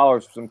Twitter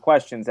followers some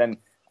questions, and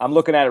I'm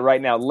looking at it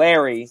right now.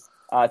 Larry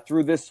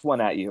threw this one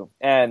at you,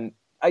 and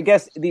I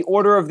guess the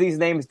order of these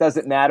names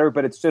doesn't matter,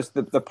 but it's just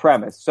the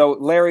premise. So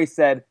Larry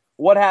said,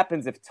 what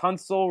happens if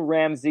Tunsil,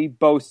 Ramsey,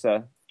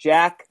 Bosa,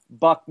 Jack,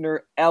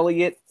 Buckner,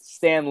 Elliott,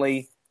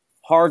 Stanley,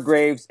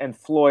 Hargraves, and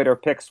Floyd are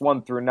picks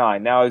 1 through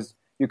 9? Now, as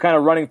you're kind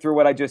of running through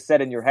what I just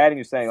said in your head, and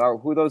you're saying, oh,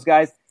 who are those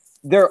guys?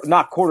 They're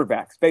not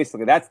quarterbacks,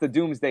 basically. That's the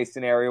doomsday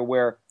scenario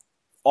where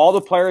all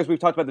the players we've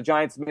talked about the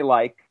Giants may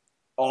like,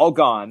 all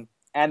gone,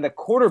 and the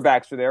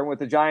quarterbacks are there, what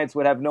the Giants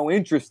would have no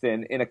interest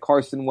in a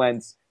Carson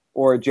Wentz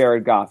or a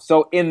Jared Goff.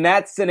 So in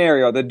that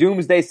scenario, the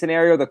doomsday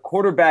scenario, the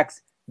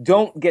quarterbacks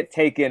don't get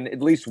taken,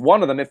 at least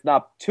one of them, if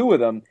not two of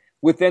them,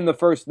 within the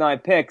first 9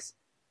 picks.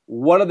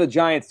 What do the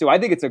Giants do? I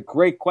think it's a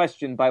great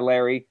question by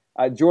Larry.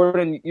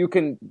 Jordan, you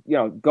can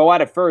go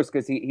at it first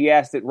because he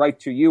asked it right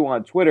to you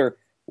on Twitter.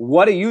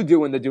 What do you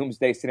do in the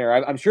doomsday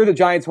scenario? I'm sure the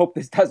Giants hope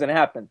this doesn't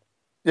happen.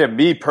 Yeah,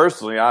 me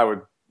personally, I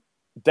would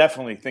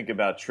definitely think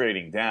about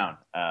trading down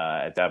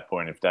at that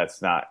point if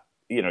that's not,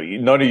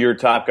 none of your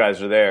top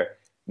guys are there.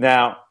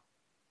 Now,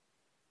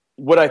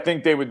 what I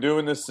think they would do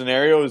in this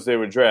scenario is they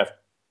would draft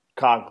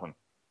Conklin,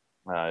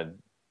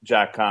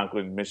 Jack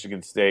Conklin,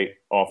 Michigan State,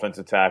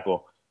 offensive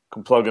tackle.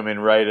 Can plug him in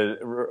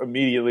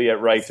immediately at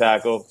right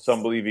tackle.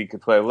 Some believe he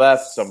could play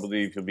left. Some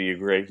believe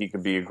he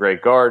could be a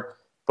great guard.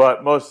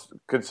 But most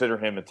consider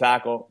him a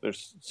tackle.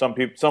 There's some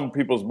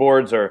people's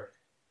boards are.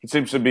 He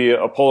seems to be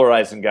a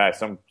polarizing guy.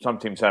 Some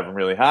teams have him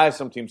really high.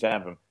 Some teams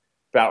have him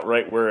about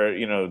right where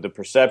the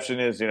perception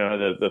is.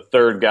 The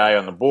third guy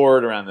on the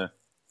board, around the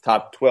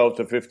top 12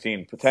 to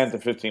 15, 10 to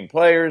 15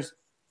 players,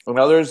 and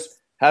others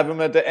have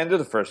him at the end of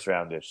the first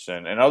roundish,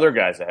 and other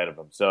guys ahead of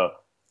him. So.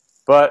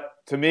 But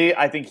to me,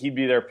 I think he'd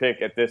be their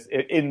pick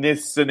in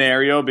this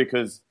scenario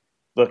because,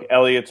 look,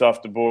 Elliott's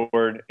off the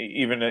board.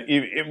 Even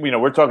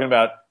we're talking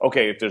about,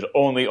 okay, if there's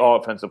only all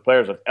offensive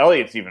players, if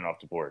Elliott's even off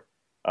the board,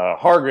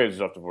 Hargraves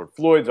is off the board,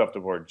 Floyd's off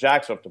the board,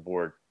 Jack's off the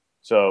board.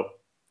 So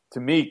to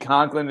me,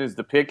 Conklin is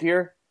the pick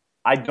here.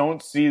 I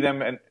don't see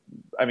them, and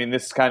I mean,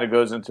 this kind of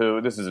goes into,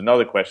 this is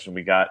another question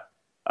we got.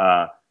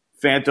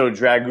 Fanto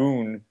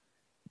Dragoon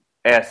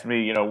asked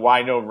me,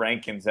 why no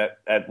Rankins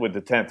with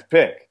the 10th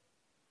pick?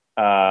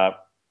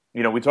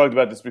 We talked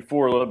about this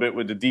before a little bit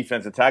with the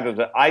defensive tackles,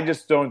 but I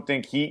just don't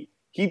think he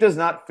does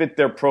not fit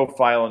their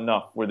profile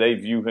enough where they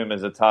view him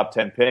as a top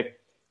 10 pick.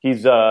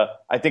 He's, I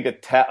think,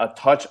 a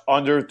touch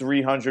under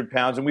 300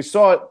 pounds. And we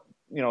saw it,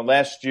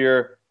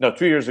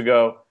 2 years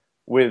ago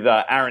with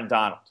Aaron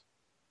Donald.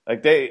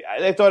 Like they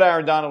thought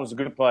Aaron Donald was a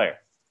good player.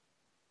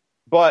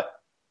 But,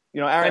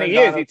 Aaron and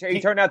Donald,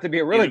 he turned out to be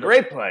a really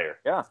great player.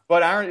 Yeah.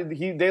 But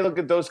they look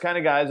at those kind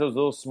of guys, those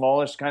little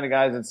smallish kind of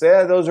guys, and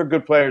say, those are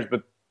good players,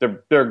 but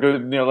they're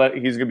good.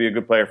 He's going to be a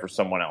good player for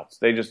someone else.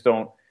 They just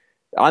don't.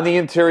 On the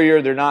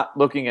interior, they're not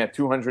looking at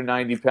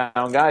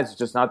 290-pound guys. It's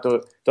just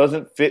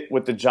doesn't fit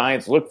what the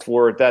Giants look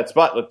for at that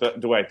spot.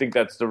 Do I think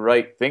that's the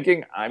right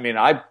thinking? I mean,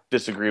 I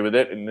disagree with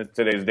it in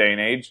today's day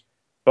and age,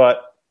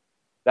 but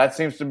that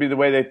seems to be the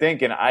way they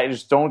think, and I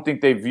just don't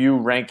think they view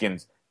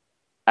Rankins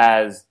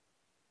as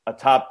a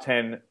top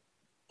 10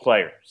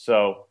 player.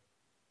 So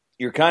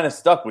you're kind of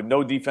stuck with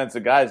no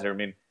defensive guys there. I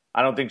mean,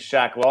 I don't think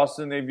Shaq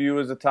Lawson they view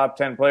as a top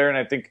 10 player, and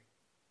I think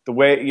the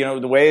way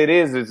it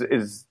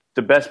is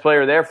the best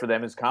player there for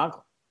them is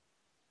Conklin.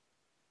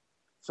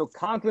 So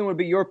Conklin would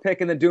be your pick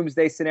in the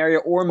doomsday scenario,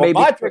 or maybe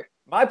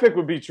my pick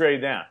would be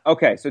trade down.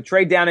 Okay, so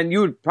trade down, and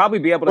you would probably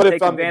be able to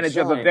take advantage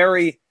of a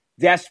very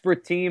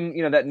desperate team,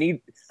 that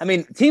need. I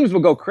mean, teams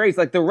will go crazy.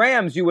 Like the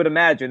Rams, you would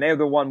imagine they're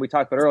the one we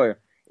talked about earlier.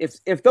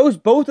 If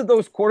both of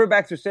those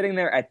quarterbacks are sitting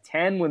there at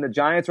 10 when the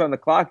Giants are on the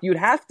clock, you'd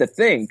have to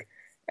think.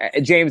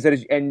 James,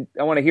 and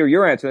I want to hear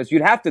your answer to this,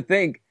 you'd have to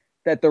think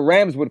that the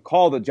Rams would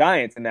call the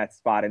Giants in that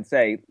spot and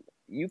say,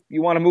 you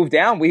want to move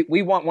down?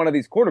 We want one of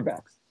these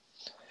quarterbacks.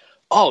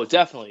 Oh,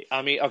 definitely.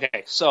 I mean,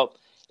 okay, so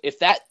if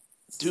that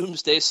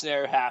doomsday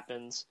scenario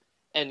happens,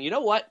 and you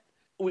know what?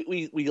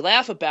 We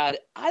laugh about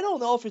it. I don't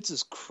know if it's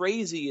as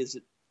crazy as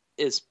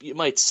it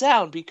might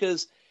sound,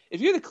 because if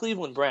you're the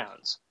Cleveland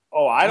Browns...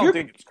 Oh, I don't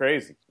think it's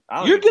crazy.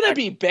 You're going to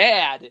be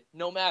bad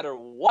no matter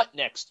what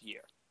next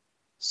year.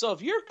 So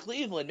if you're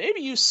Cleveland, maybe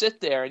you sit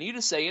there and you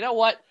just say, you know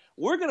what,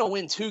 we're going to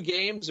win 2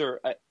 games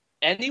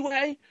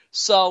anyway.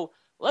 So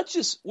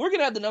we're going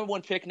to have the number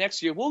 1 pick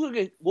next year.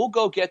 We'll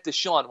go get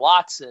Deshaun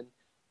Watson.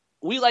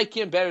 We like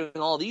him better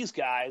than all these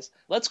guys.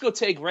 Let's go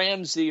take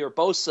Ramsey or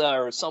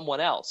Bosa or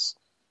someone else.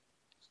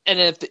 And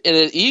if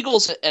the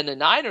Eagles and the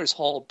Niners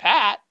hold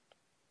pat,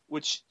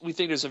 which we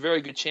think there's a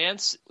very good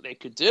chance they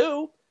could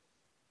do,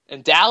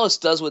 and Dallas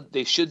does what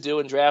they should do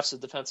and drafts a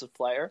defensive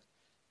player,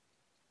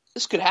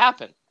 this could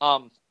happen.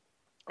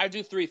 I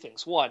do 3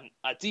 things. 1,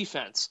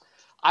 defense.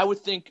 I would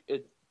think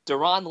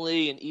Deron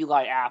Lee and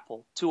Eli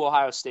Apple, 2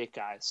 Ohio State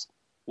guys,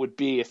 would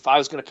be, if I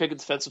was going to pick a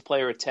defensive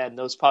player at 10,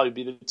 those probably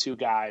be the 2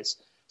 guys.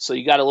 So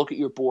you got to look at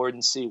your board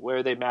and see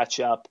where they match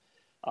up.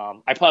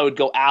 I probably would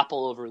go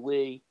Apple over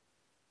Lee.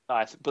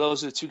 But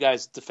those are the 2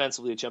 guys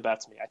defensively that jump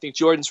out to me. I think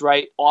Jordan's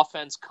right.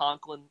 Offense,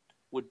 Conklin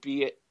would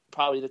be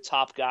probably the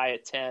top guy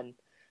at 10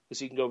 because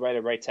he can go right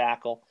at right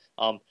tackle.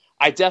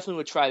 I definitely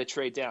would try to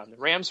trade down. The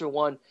Rams are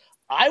 1.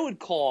 I would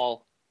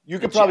call. You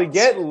could probably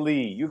get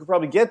Lee. You could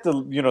probably get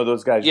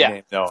those guys. Yeah. You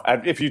named, though,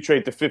 if you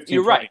trade the 15.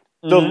 You're right.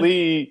 The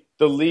Lee,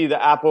 the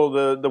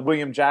Apple, the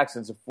William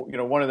Jacksons.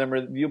 One of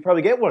them. You'll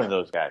probably get one of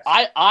those guys.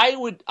 I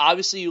would,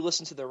 obviously you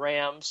listen to the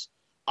Rams.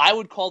 I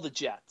would call the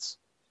Jets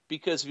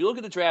because if you look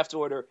at the draft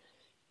order,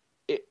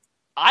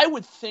 I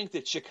would think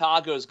that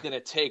Chicago is going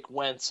to take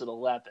Wentz at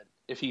 11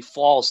 if he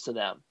falls to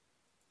them.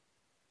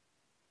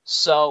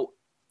 So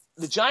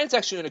the Giants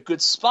actually are in a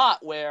good spot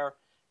where,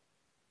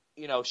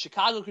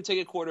 Chicago could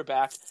take a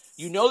quarterback.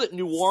 You know that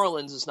New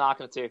Orleans is not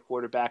going to take a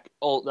quarterback.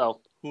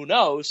 Although, who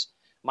knows?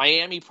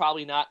 Miami,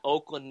 probably not.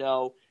 Oakland,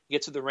 no. You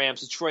get to the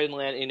Rams, Detroit,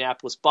 Atlanta,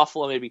 Indianapolis,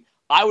 Buffalo, maybe.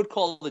 I would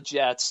call the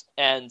Jets,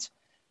 and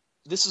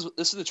this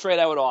is the trade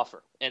I would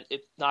offer. And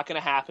it's not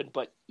going to happen,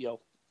 but,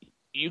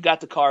 you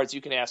got the cards. You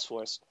can ask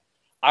for us.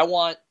 I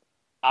want,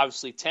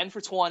 obviously, 10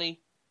 for 20,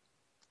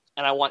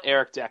 and I want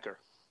Eric Decker.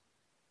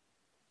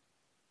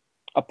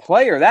 A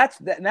player, that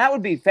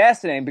would be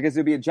fascinating because it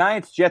would be a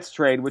Giants-Jets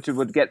trade, which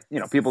would get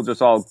people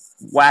just all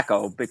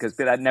wacko because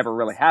that never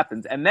really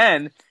happens. And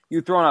then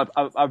you throw in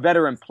a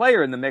veteran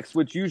player in the mix,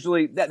 which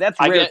usually that's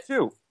rare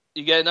too.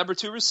 You get a number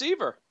 2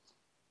 receiver,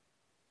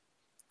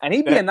 and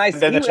he'd be a nice.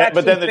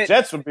 But then the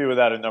Jets would be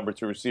without a number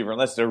 2 receiver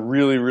unless they're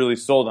really, really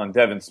sold on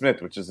Devin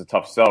Smith, which is a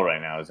tough sell right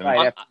now, isn't it?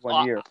 Right after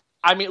 1 year.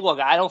 I mean, look,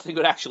 I don't think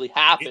it would actually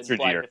happen. Injured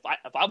but year.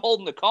 if I'm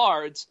holding the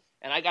cards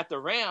and I got the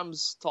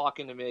Rams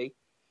talking to me,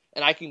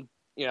 and I can.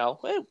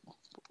 Hey,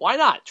 why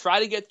not try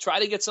to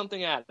get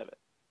something out of it?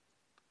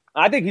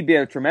 I think he'd be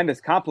a tremendous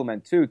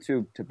compliment too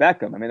to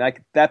Beckham. I mean,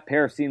 that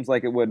pair seems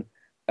like it would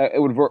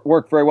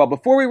work very well.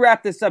 Before we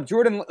wrap this up,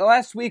 Jordan,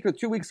 last week or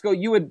 2 weeks ago,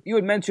 you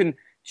had mentioned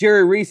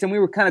Jerry Reese, and we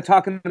were kind of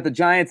talking about the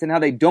Giants and how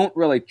they don't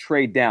really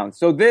trade down.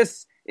 So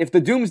if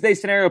the doomsday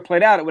scenario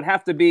played out, it would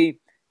have to be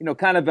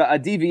kind of a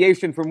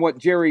deviation from what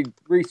Jerry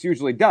Reese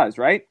usually does,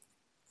 right?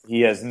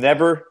 He has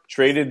never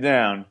traded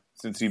down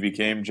since he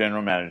became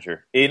general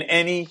manager in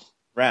any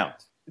round.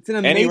 It's an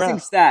amazing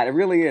stat. It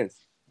really is.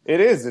 It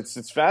is.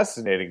 It's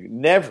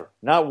fascinating. Never,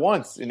 not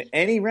once in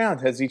any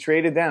round has he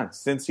traded down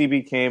since he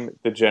became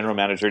the general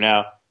manager.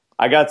 Now,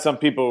 I got some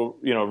people,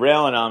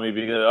 railing on me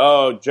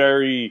because,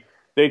 Jerry,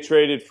 they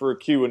traded for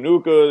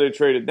Kiwanuka, they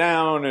traded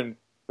down,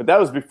 but that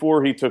was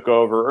before he took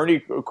over.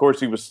 Ernie, of course,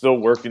 he was still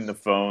working the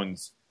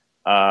phones.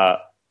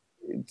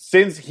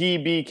 Since he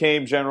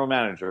became general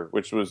manager,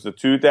 which was the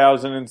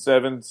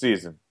 2007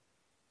 season,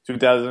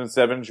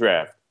 2007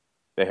 draft,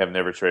 they have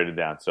never traded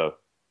down. So,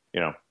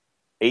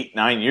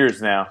 8-9 years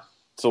now.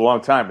 It's a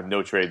long time with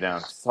no trade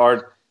down.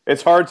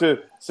 It's hard to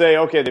say,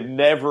 okay, they've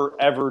never,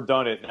 ever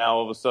done it. Now,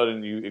 all of a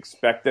sudden, you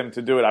expect them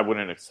to do it. I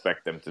wouldn't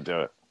expect them to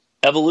do it.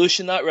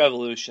 Evolution, not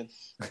revolution.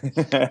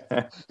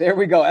 There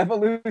we go.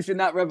 Evolution,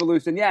 not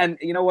revolution. Yeah, and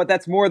you know what?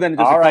 That's more than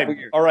just a couple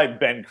years. All right,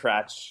 Ben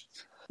Kratz.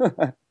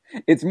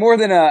 It's more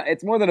than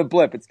a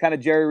blip. It's kind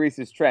of Jerry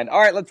Reese's trend. All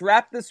right, let's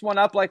wrap this one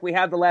up like we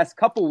have the last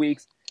couple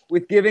weeks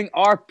with giving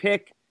our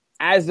pick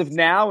as of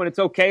now, and it's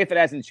okay if it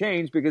hasn't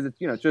changed because it's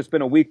just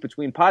been a week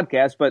between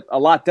podcasts, but a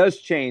lot does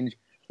change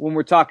when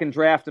we're talking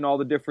draft and all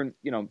the different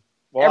Well,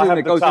 everything I have that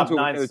the goes top into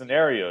 9 it.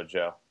 scenario,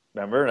 Joe.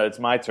 Remember, it's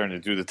my turn to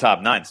do the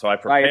top 9, so I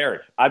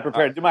prepared. I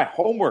prepared to do my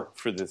homework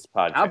for this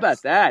podcast. How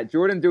about that?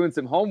 Jordan doing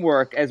some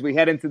homework as we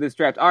head into this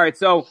draft. All right,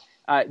 so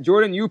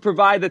Jordan, you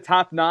provide the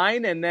top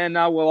 9, and then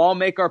we'll all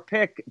make our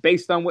pick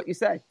based on what you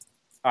say.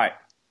 All right.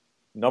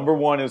 Number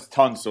 1 is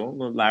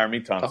Tunsil,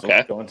 Laramie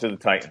Tunsil, going to the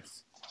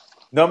Titans.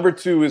 Number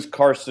 2 is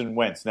Carson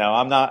Wentz. Now,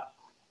 I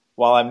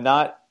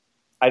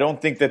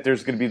don't think that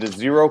there's going to be the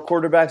 0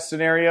 quarterback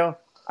scenario.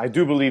 I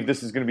do believe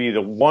this is going to be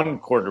the 1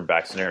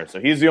 quarterback scenario.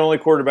 So he's the only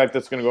quarterback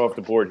that's going to go off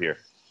the board here.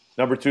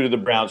 Number 2 to the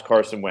Browns,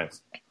 Carson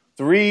Wentz.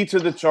 3 to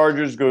the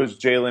Chargers goes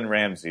Jalen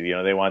Ramsey.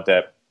 They want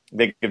that.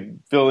 They could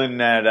fill in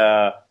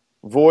that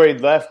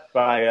void left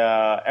by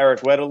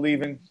Eric Weddle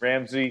leaving,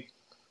 Ramsey.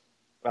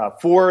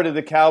 4 to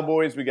the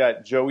Cowboys, we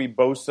got Joey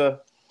Bosa.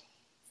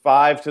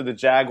 5 to the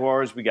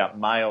Jaguars, we got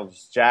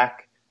Miles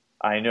Jack.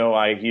 I know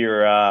I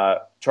hear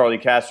Charlie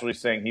Casserly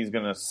saying he's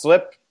going to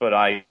slip, but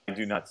I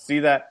do not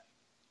see that.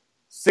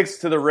 6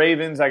 to the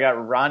Ravens, I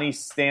got Ronnie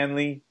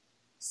Stanley.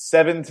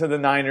 7 to the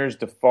Niners,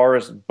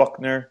 DeForest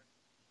Buckner.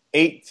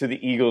 8 to the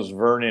Eagles,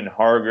 Vernon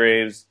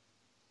Hargreaves.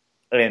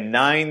 And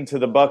 9 to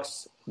the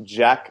Bucks,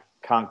 Jack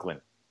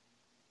Conklin.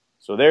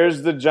 So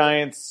there's the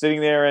Giants sitting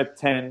there at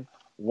 10.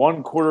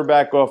 1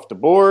 quarterback off the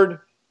board.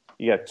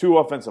 You got 2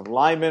 offensive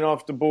linemen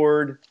off the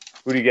board.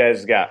 Who do you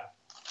guys got?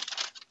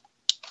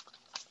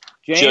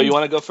 James? Joe, you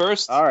want to go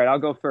first? All right, I'll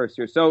go first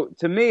here. So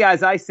to me,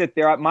 as I sit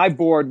there, my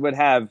board would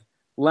have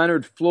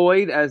Leonard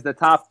Floyd as the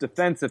top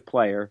defensive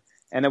player,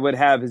 and it would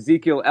have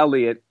Ezekiel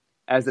Elliott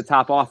as the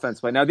top offense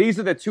player. Now, these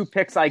are the 2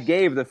 picks I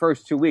gave the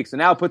first 2 weeks, so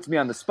now it puts me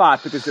on the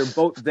spot because they're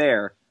both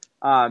there.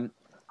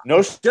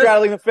 No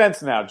straddling the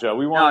fence now, Joe.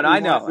 We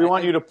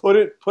want you to put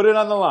it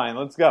on the line.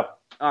 Let's go.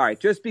 All right,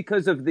 just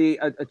because of the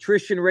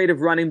attrition rate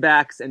of running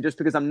backs and just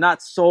because I'm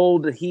not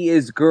sold he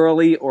is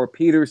Gurley or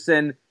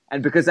Peterson,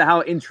 and because of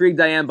how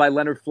intrigued I am by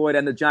Leonard Floyd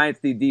and the Giants'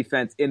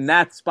 defense, in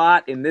that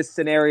spot, in this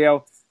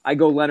scenario, I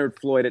go Leonard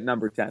Floyd at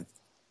number 10.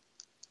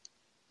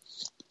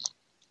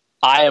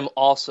 I am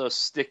also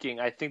sticking.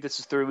 I think this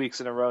is 3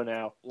 weeks in a row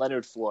now.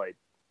 Leonard Floyd.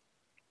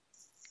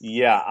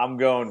 Yeah, I'm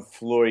going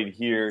Floyd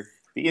here.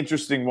 The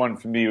interesting one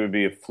for me would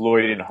be if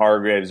Floyd and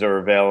Hargreaves are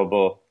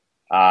available.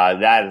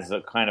 That is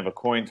a kind of a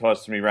coin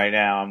toss to me right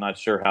now. I'm not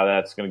sure how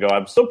that's going to go.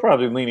 I'm still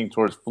probably leaning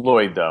towards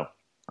Floyd, though.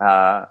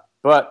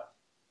 But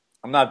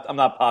I'm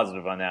not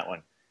positive on that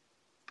one.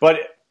 But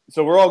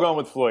so we're all going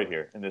with Floyd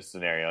here in this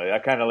scenario. I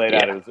kind of laid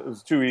out. It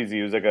was too easy.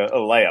 It was like a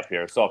layup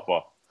here, a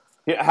softball.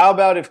 Yeah, how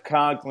about if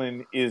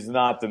Conklin is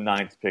not the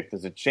 9th pick?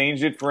 Does it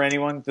change it for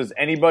anyone? Does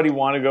anybody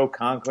want to go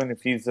Conklin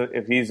if he's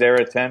there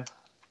at 10?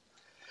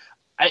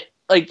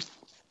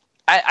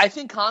 I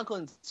think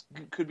Conklin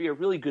could be a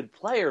really good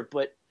player,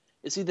 but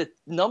is he the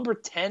number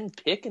 10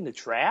 pick in the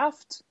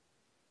draft?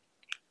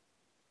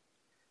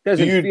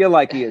 Doesn't feel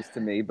like he is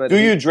to me. But do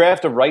you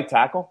draft a right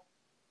tackle?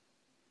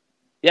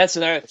 Yeah, that's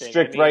another thing.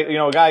 Strict right,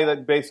 a guy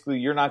that basically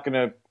you're not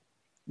going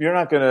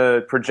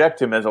to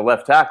project him as a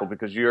left tackle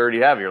because you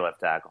already have your left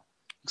tackle.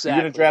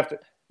 Exactly.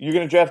 You're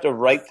going to draft a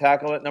right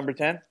tackle at number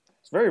 10?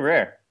 It's very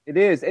rare. It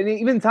is, and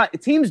even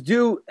teams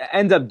do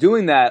end up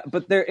doing that,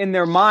 but they're in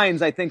their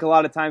minds. I think a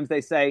lot of times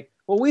they say,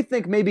 "Well, we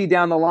think maybe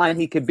down the line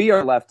he could be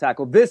our left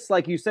tackle." This,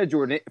 like you said,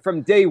 Jordan,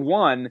 from day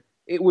one,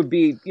 it would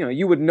be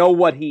you would know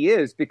what he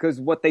is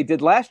because what they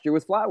did last year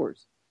with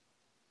Flowers.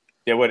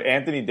 Yeah,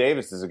 Anthony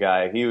Davis is a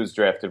guy. He was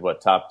drafted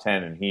top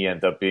 10, and he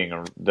ended up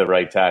being the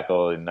right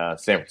tackle in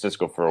San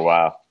Francisco for a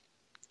while.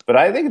 But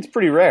I think it's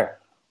pretty rare.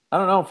 I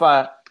don't know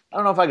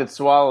if I could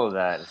swallow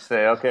that and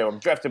say, okay, I'm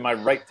drafting my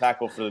right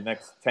tackle for the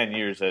next 10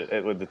 years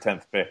with the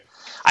 10th pick.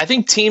 I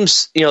think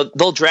teams,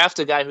 they'll draft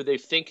a guy who they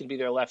think can be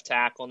their left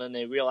tackle, and then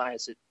they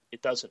realize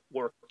it doesn't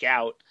work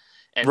out.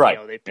 And, right.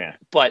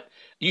 But,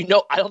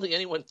 I don't think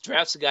anyone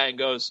drafts a guy and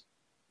goes,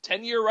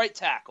 10-year right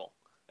tackle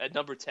at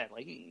number 10.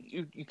 Like,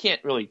 you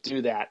can't really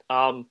do that.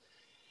 And,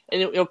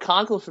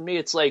 Conklin, for me,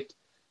 it's like,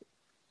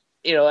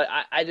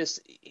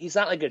 he's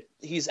not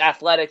he's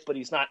athletic, but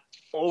he's not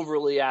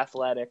overly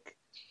athletic.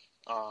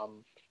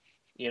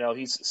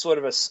 He's sort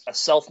of a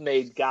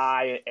self-made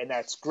guy, and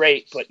that's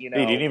great. But he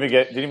didn't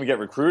even get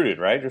recruited,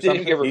 right? Or didn't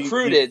something? get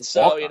recruited,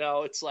 so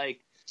it's like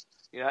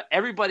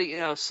everybody.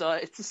 So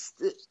it's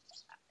just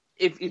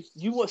if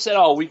you said,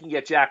 "Oh, we can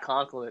get Jack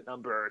Conklin at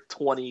number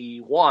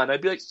 21,"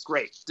 I'd be like,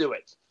 "Great, do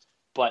it."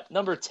 But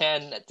number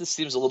 10, this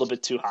seems a little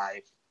bit too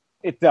high.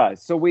 It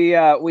does. So we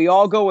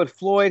all go with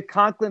Floyd.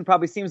 Conklin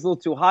probably seems a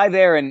little too high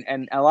there,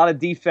 and a lot of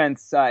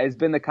defense has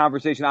been the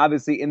conversation,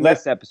 obviously, in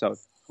this episode.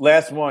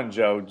 Last one,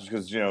 Joe,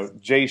 because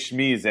Jay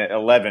Schmeez at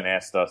 11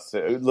 asked us.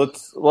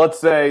 Let's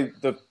say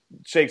the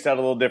shakes out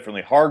a little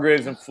differently.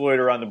 Hargreaves and Floyd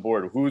are on the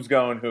board. Who's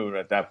going who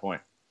at that point?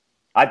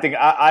 I think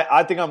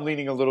I'm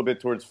leaning a little bit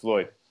towards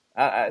Floyd.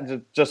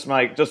 Just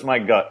my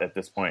gut at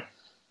this point.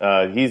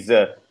 He's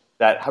that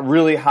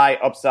really high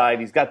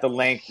upside. He's got the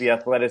length, the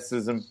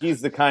athleticism.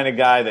 He's the kind of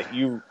guy that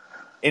you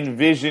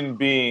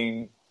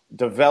envision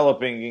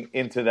developing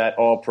into that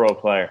all-pro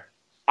player.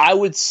 I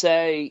would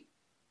say.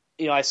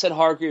 I said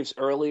Hargreaves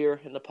earlier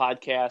in the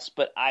podcast,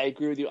 but I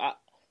agree with you.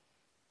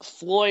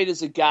 Floyd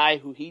is a guy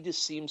who he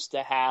just seems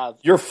to have.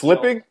 You're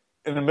flipping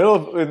in the middle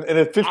of in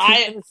a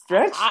 15-minute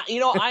stretch?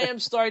 I am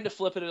starting to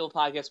flip in the middle of the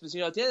podcast because,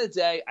 at the end of the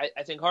day,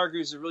 I think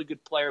Hargreaves is a really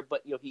good player,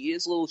 but, he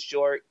is a little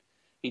short.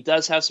 He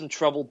does have some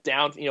trouble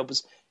down.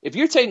 Because if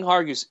you're taking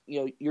Hargreaves,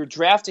 you're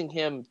drafting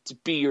him to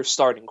be your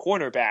starting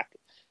cornerback.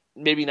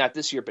 Maybe not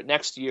this year, but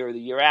next year or the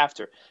year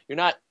after. You're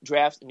not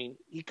drafting.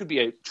 He could be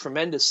a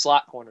tremendous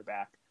slot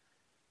cornerback.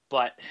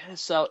 But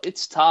so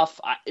it's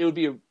tough. It would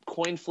be a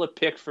coin flip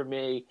pick for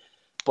me.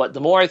 But the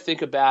more I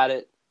think about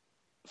it,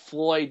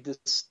 Floyd,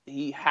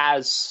 he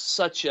has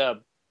such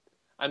a.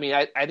 I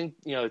think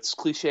it's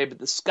cliche, but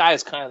the sky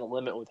is kind of the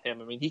limit with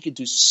him. He could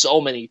do so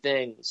many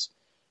things.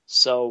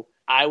 So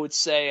I would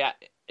say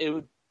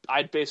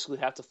I'd basically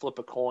have to flip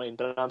a coin.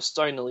 But I'm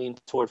starting to lean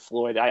toward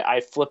Floyd.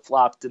 I flip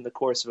flopped in the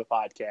course of a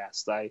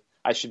podcast.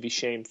 I should be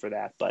shamed for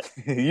that. But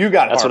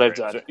that's what I've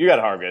done. You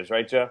got Hargreaves,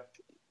 right, Joe?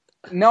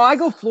 No, I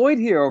go Floyd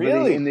here over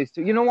really? in these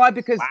two. You know why?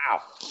 Because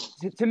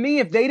to me,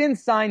 if they didn't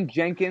sign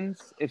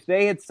Jenkins, if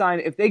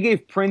they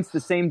gave Prince the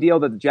same deal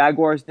that the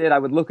Jaguars did, I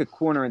would look at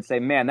corner and say,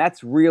 man,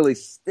 that's really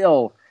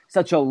still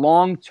such a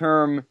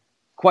long-term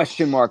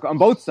question mark on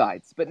both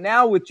sides. But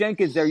now with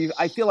Jenkins there,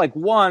 I feel like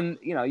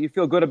you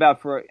feel good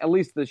about for at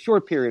least the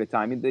short period of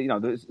time,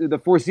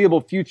 the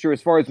foreseeable future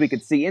as far as we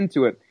could see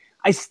into it.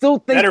 I still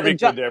think better be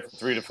good there for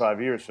 3 to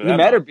 5 years. For that,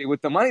 better be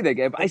with the money they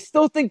gave. I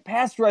still think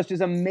pass rush is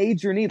a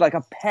major need, like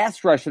a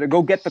pass rusher to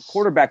go get the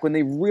quarterback when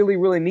they really,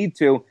 really need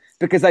to,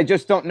 because I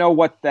just don't know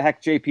what the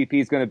heck JPP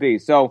is going to be.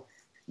 So,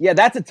 yeah,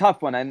 that's a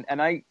tough one,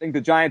 and I think the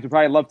Giants would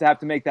probably love to have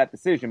to make that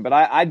decision. But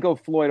I'd go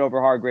Floyd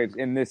over Hargraves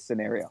in this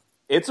scenario.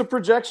 It's a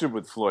projection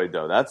with Floyd,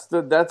 though. That's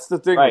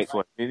the thing right.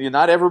 with Floyd.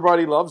 Not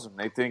everybody loves him.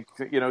 They think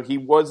he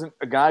wasn't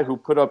a guy who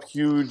put up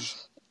huge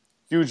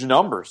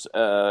numbers.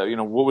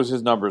 What was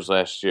his numbers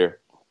last year?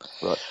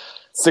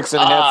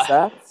 6.5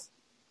 sacks?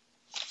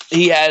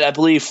 He had, I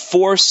believe,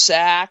 4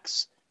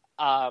 sacks.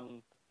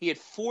 He had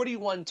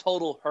 41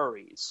 total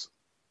hurries.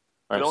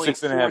 Right,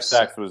 6.5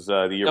 sacks was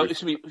the year. No,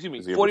 excuse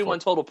me. 41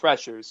 total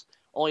pressures.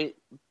 Only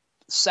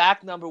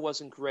sack number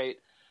wasn't great.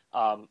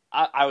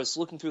 I was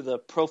looking through the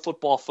Pro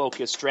Football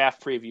Focus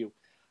draft preview.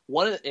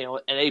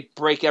 And they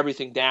break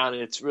everything down,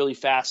 and it's really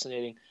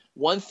fascinating.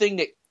 One thing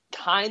that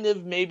kind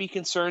of maybe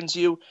concerns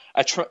you,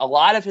 a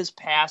lot of his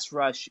pass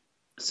rush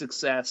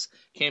success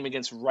came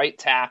against right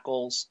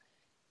tackles,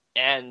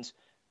 and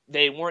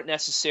they weren't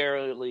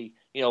necessarily,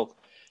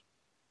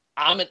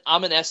 I'm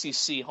an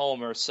SEC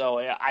homer, so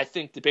I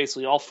think that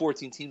basically all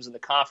 14 teams in the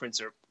conference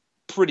are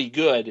pretty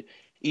good,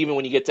 even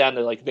when you get down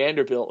to like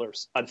Vanderbilt or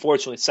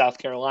unfortunately South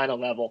Carolina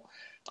level.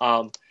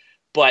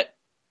 But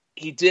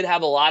he did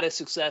have a lot of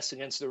success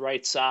against the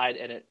right side,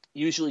 and it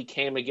usually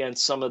came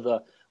against some of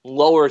the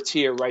lower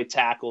tier right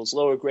tackles,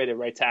 lower graded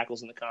right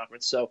tackles in the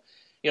conference. So,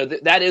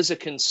 that is a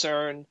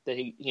concern that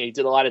he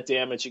did a lot of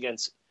damage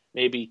against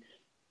maybe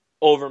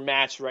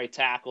overmatched right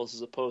tackles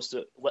as opposed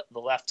to the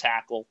left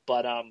tackle.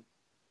 But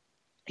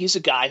he's a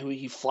guy who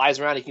he flies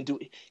around.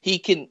 He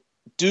can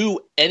do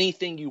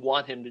anything you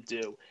want him to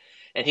do,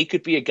 and he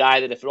could be a guy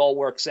that, if it all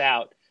works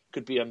out,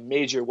 could be a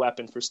major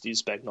weapon for Steve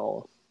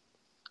Spagnuolo.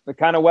 The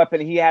kind of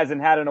weapon he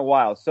hasn't had in a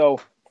while. So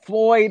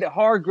Floyd,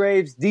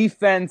 Hargraves,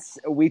 defense,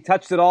 we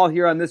touched it all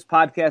here on this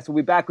podcast. We'll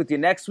be back with you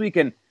next week,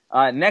 and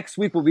next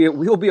week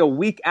we'll be a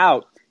week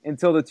out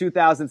until the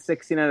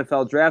 2016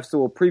 NFL Draft, so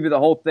we'll preview the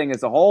whole thing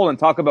as a whole and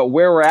talk about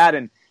where we're at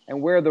and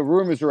where the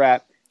rumors are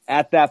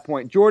at that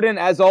point. Jordan,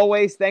 as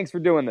always, thanks for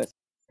doing this.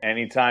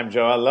 Anytime,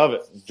 Joe. I love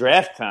it.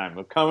 Draft time.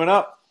 We're coming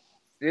up.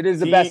 It is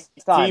the best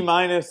time.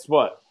 T-minus,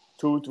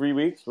 2-3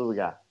 weeks? What do we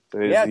got?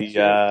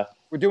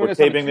 We're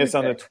taping this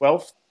on the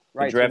 12th.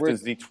 Right, the draft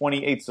is the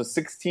 28th, so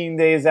 16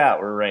 days out.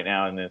 We're right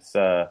now in this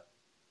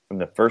from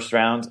the first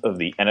round of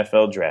the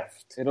NFL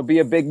Draft. It'll be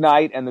a big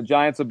night, and the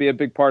Giants will be a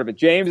big part of it.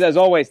 James, as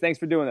always, thanks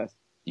for doing this.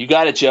 You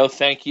got it, Joe.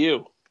 Thank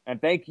you. And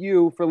thank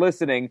you for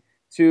listening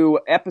to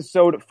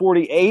episode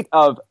 48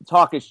 of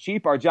Talk is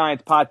Cheap, our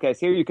Giants podcast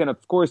here. You can,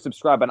 of course,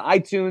 subscribe on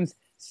iTunes,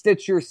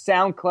 Stitcher,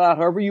 SoundCloud,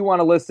 however you want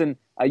to listen,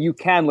 you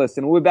can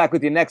listen. We'll be back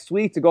with you next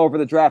week to go over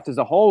the draft as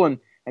a whole and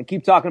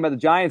keep talking about the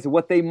Giants and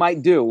what they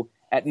might do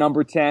at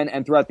number 10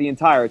 and throughout the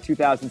entire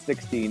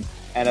 2016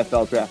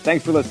 NFL Draft.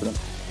 Thanks for listening.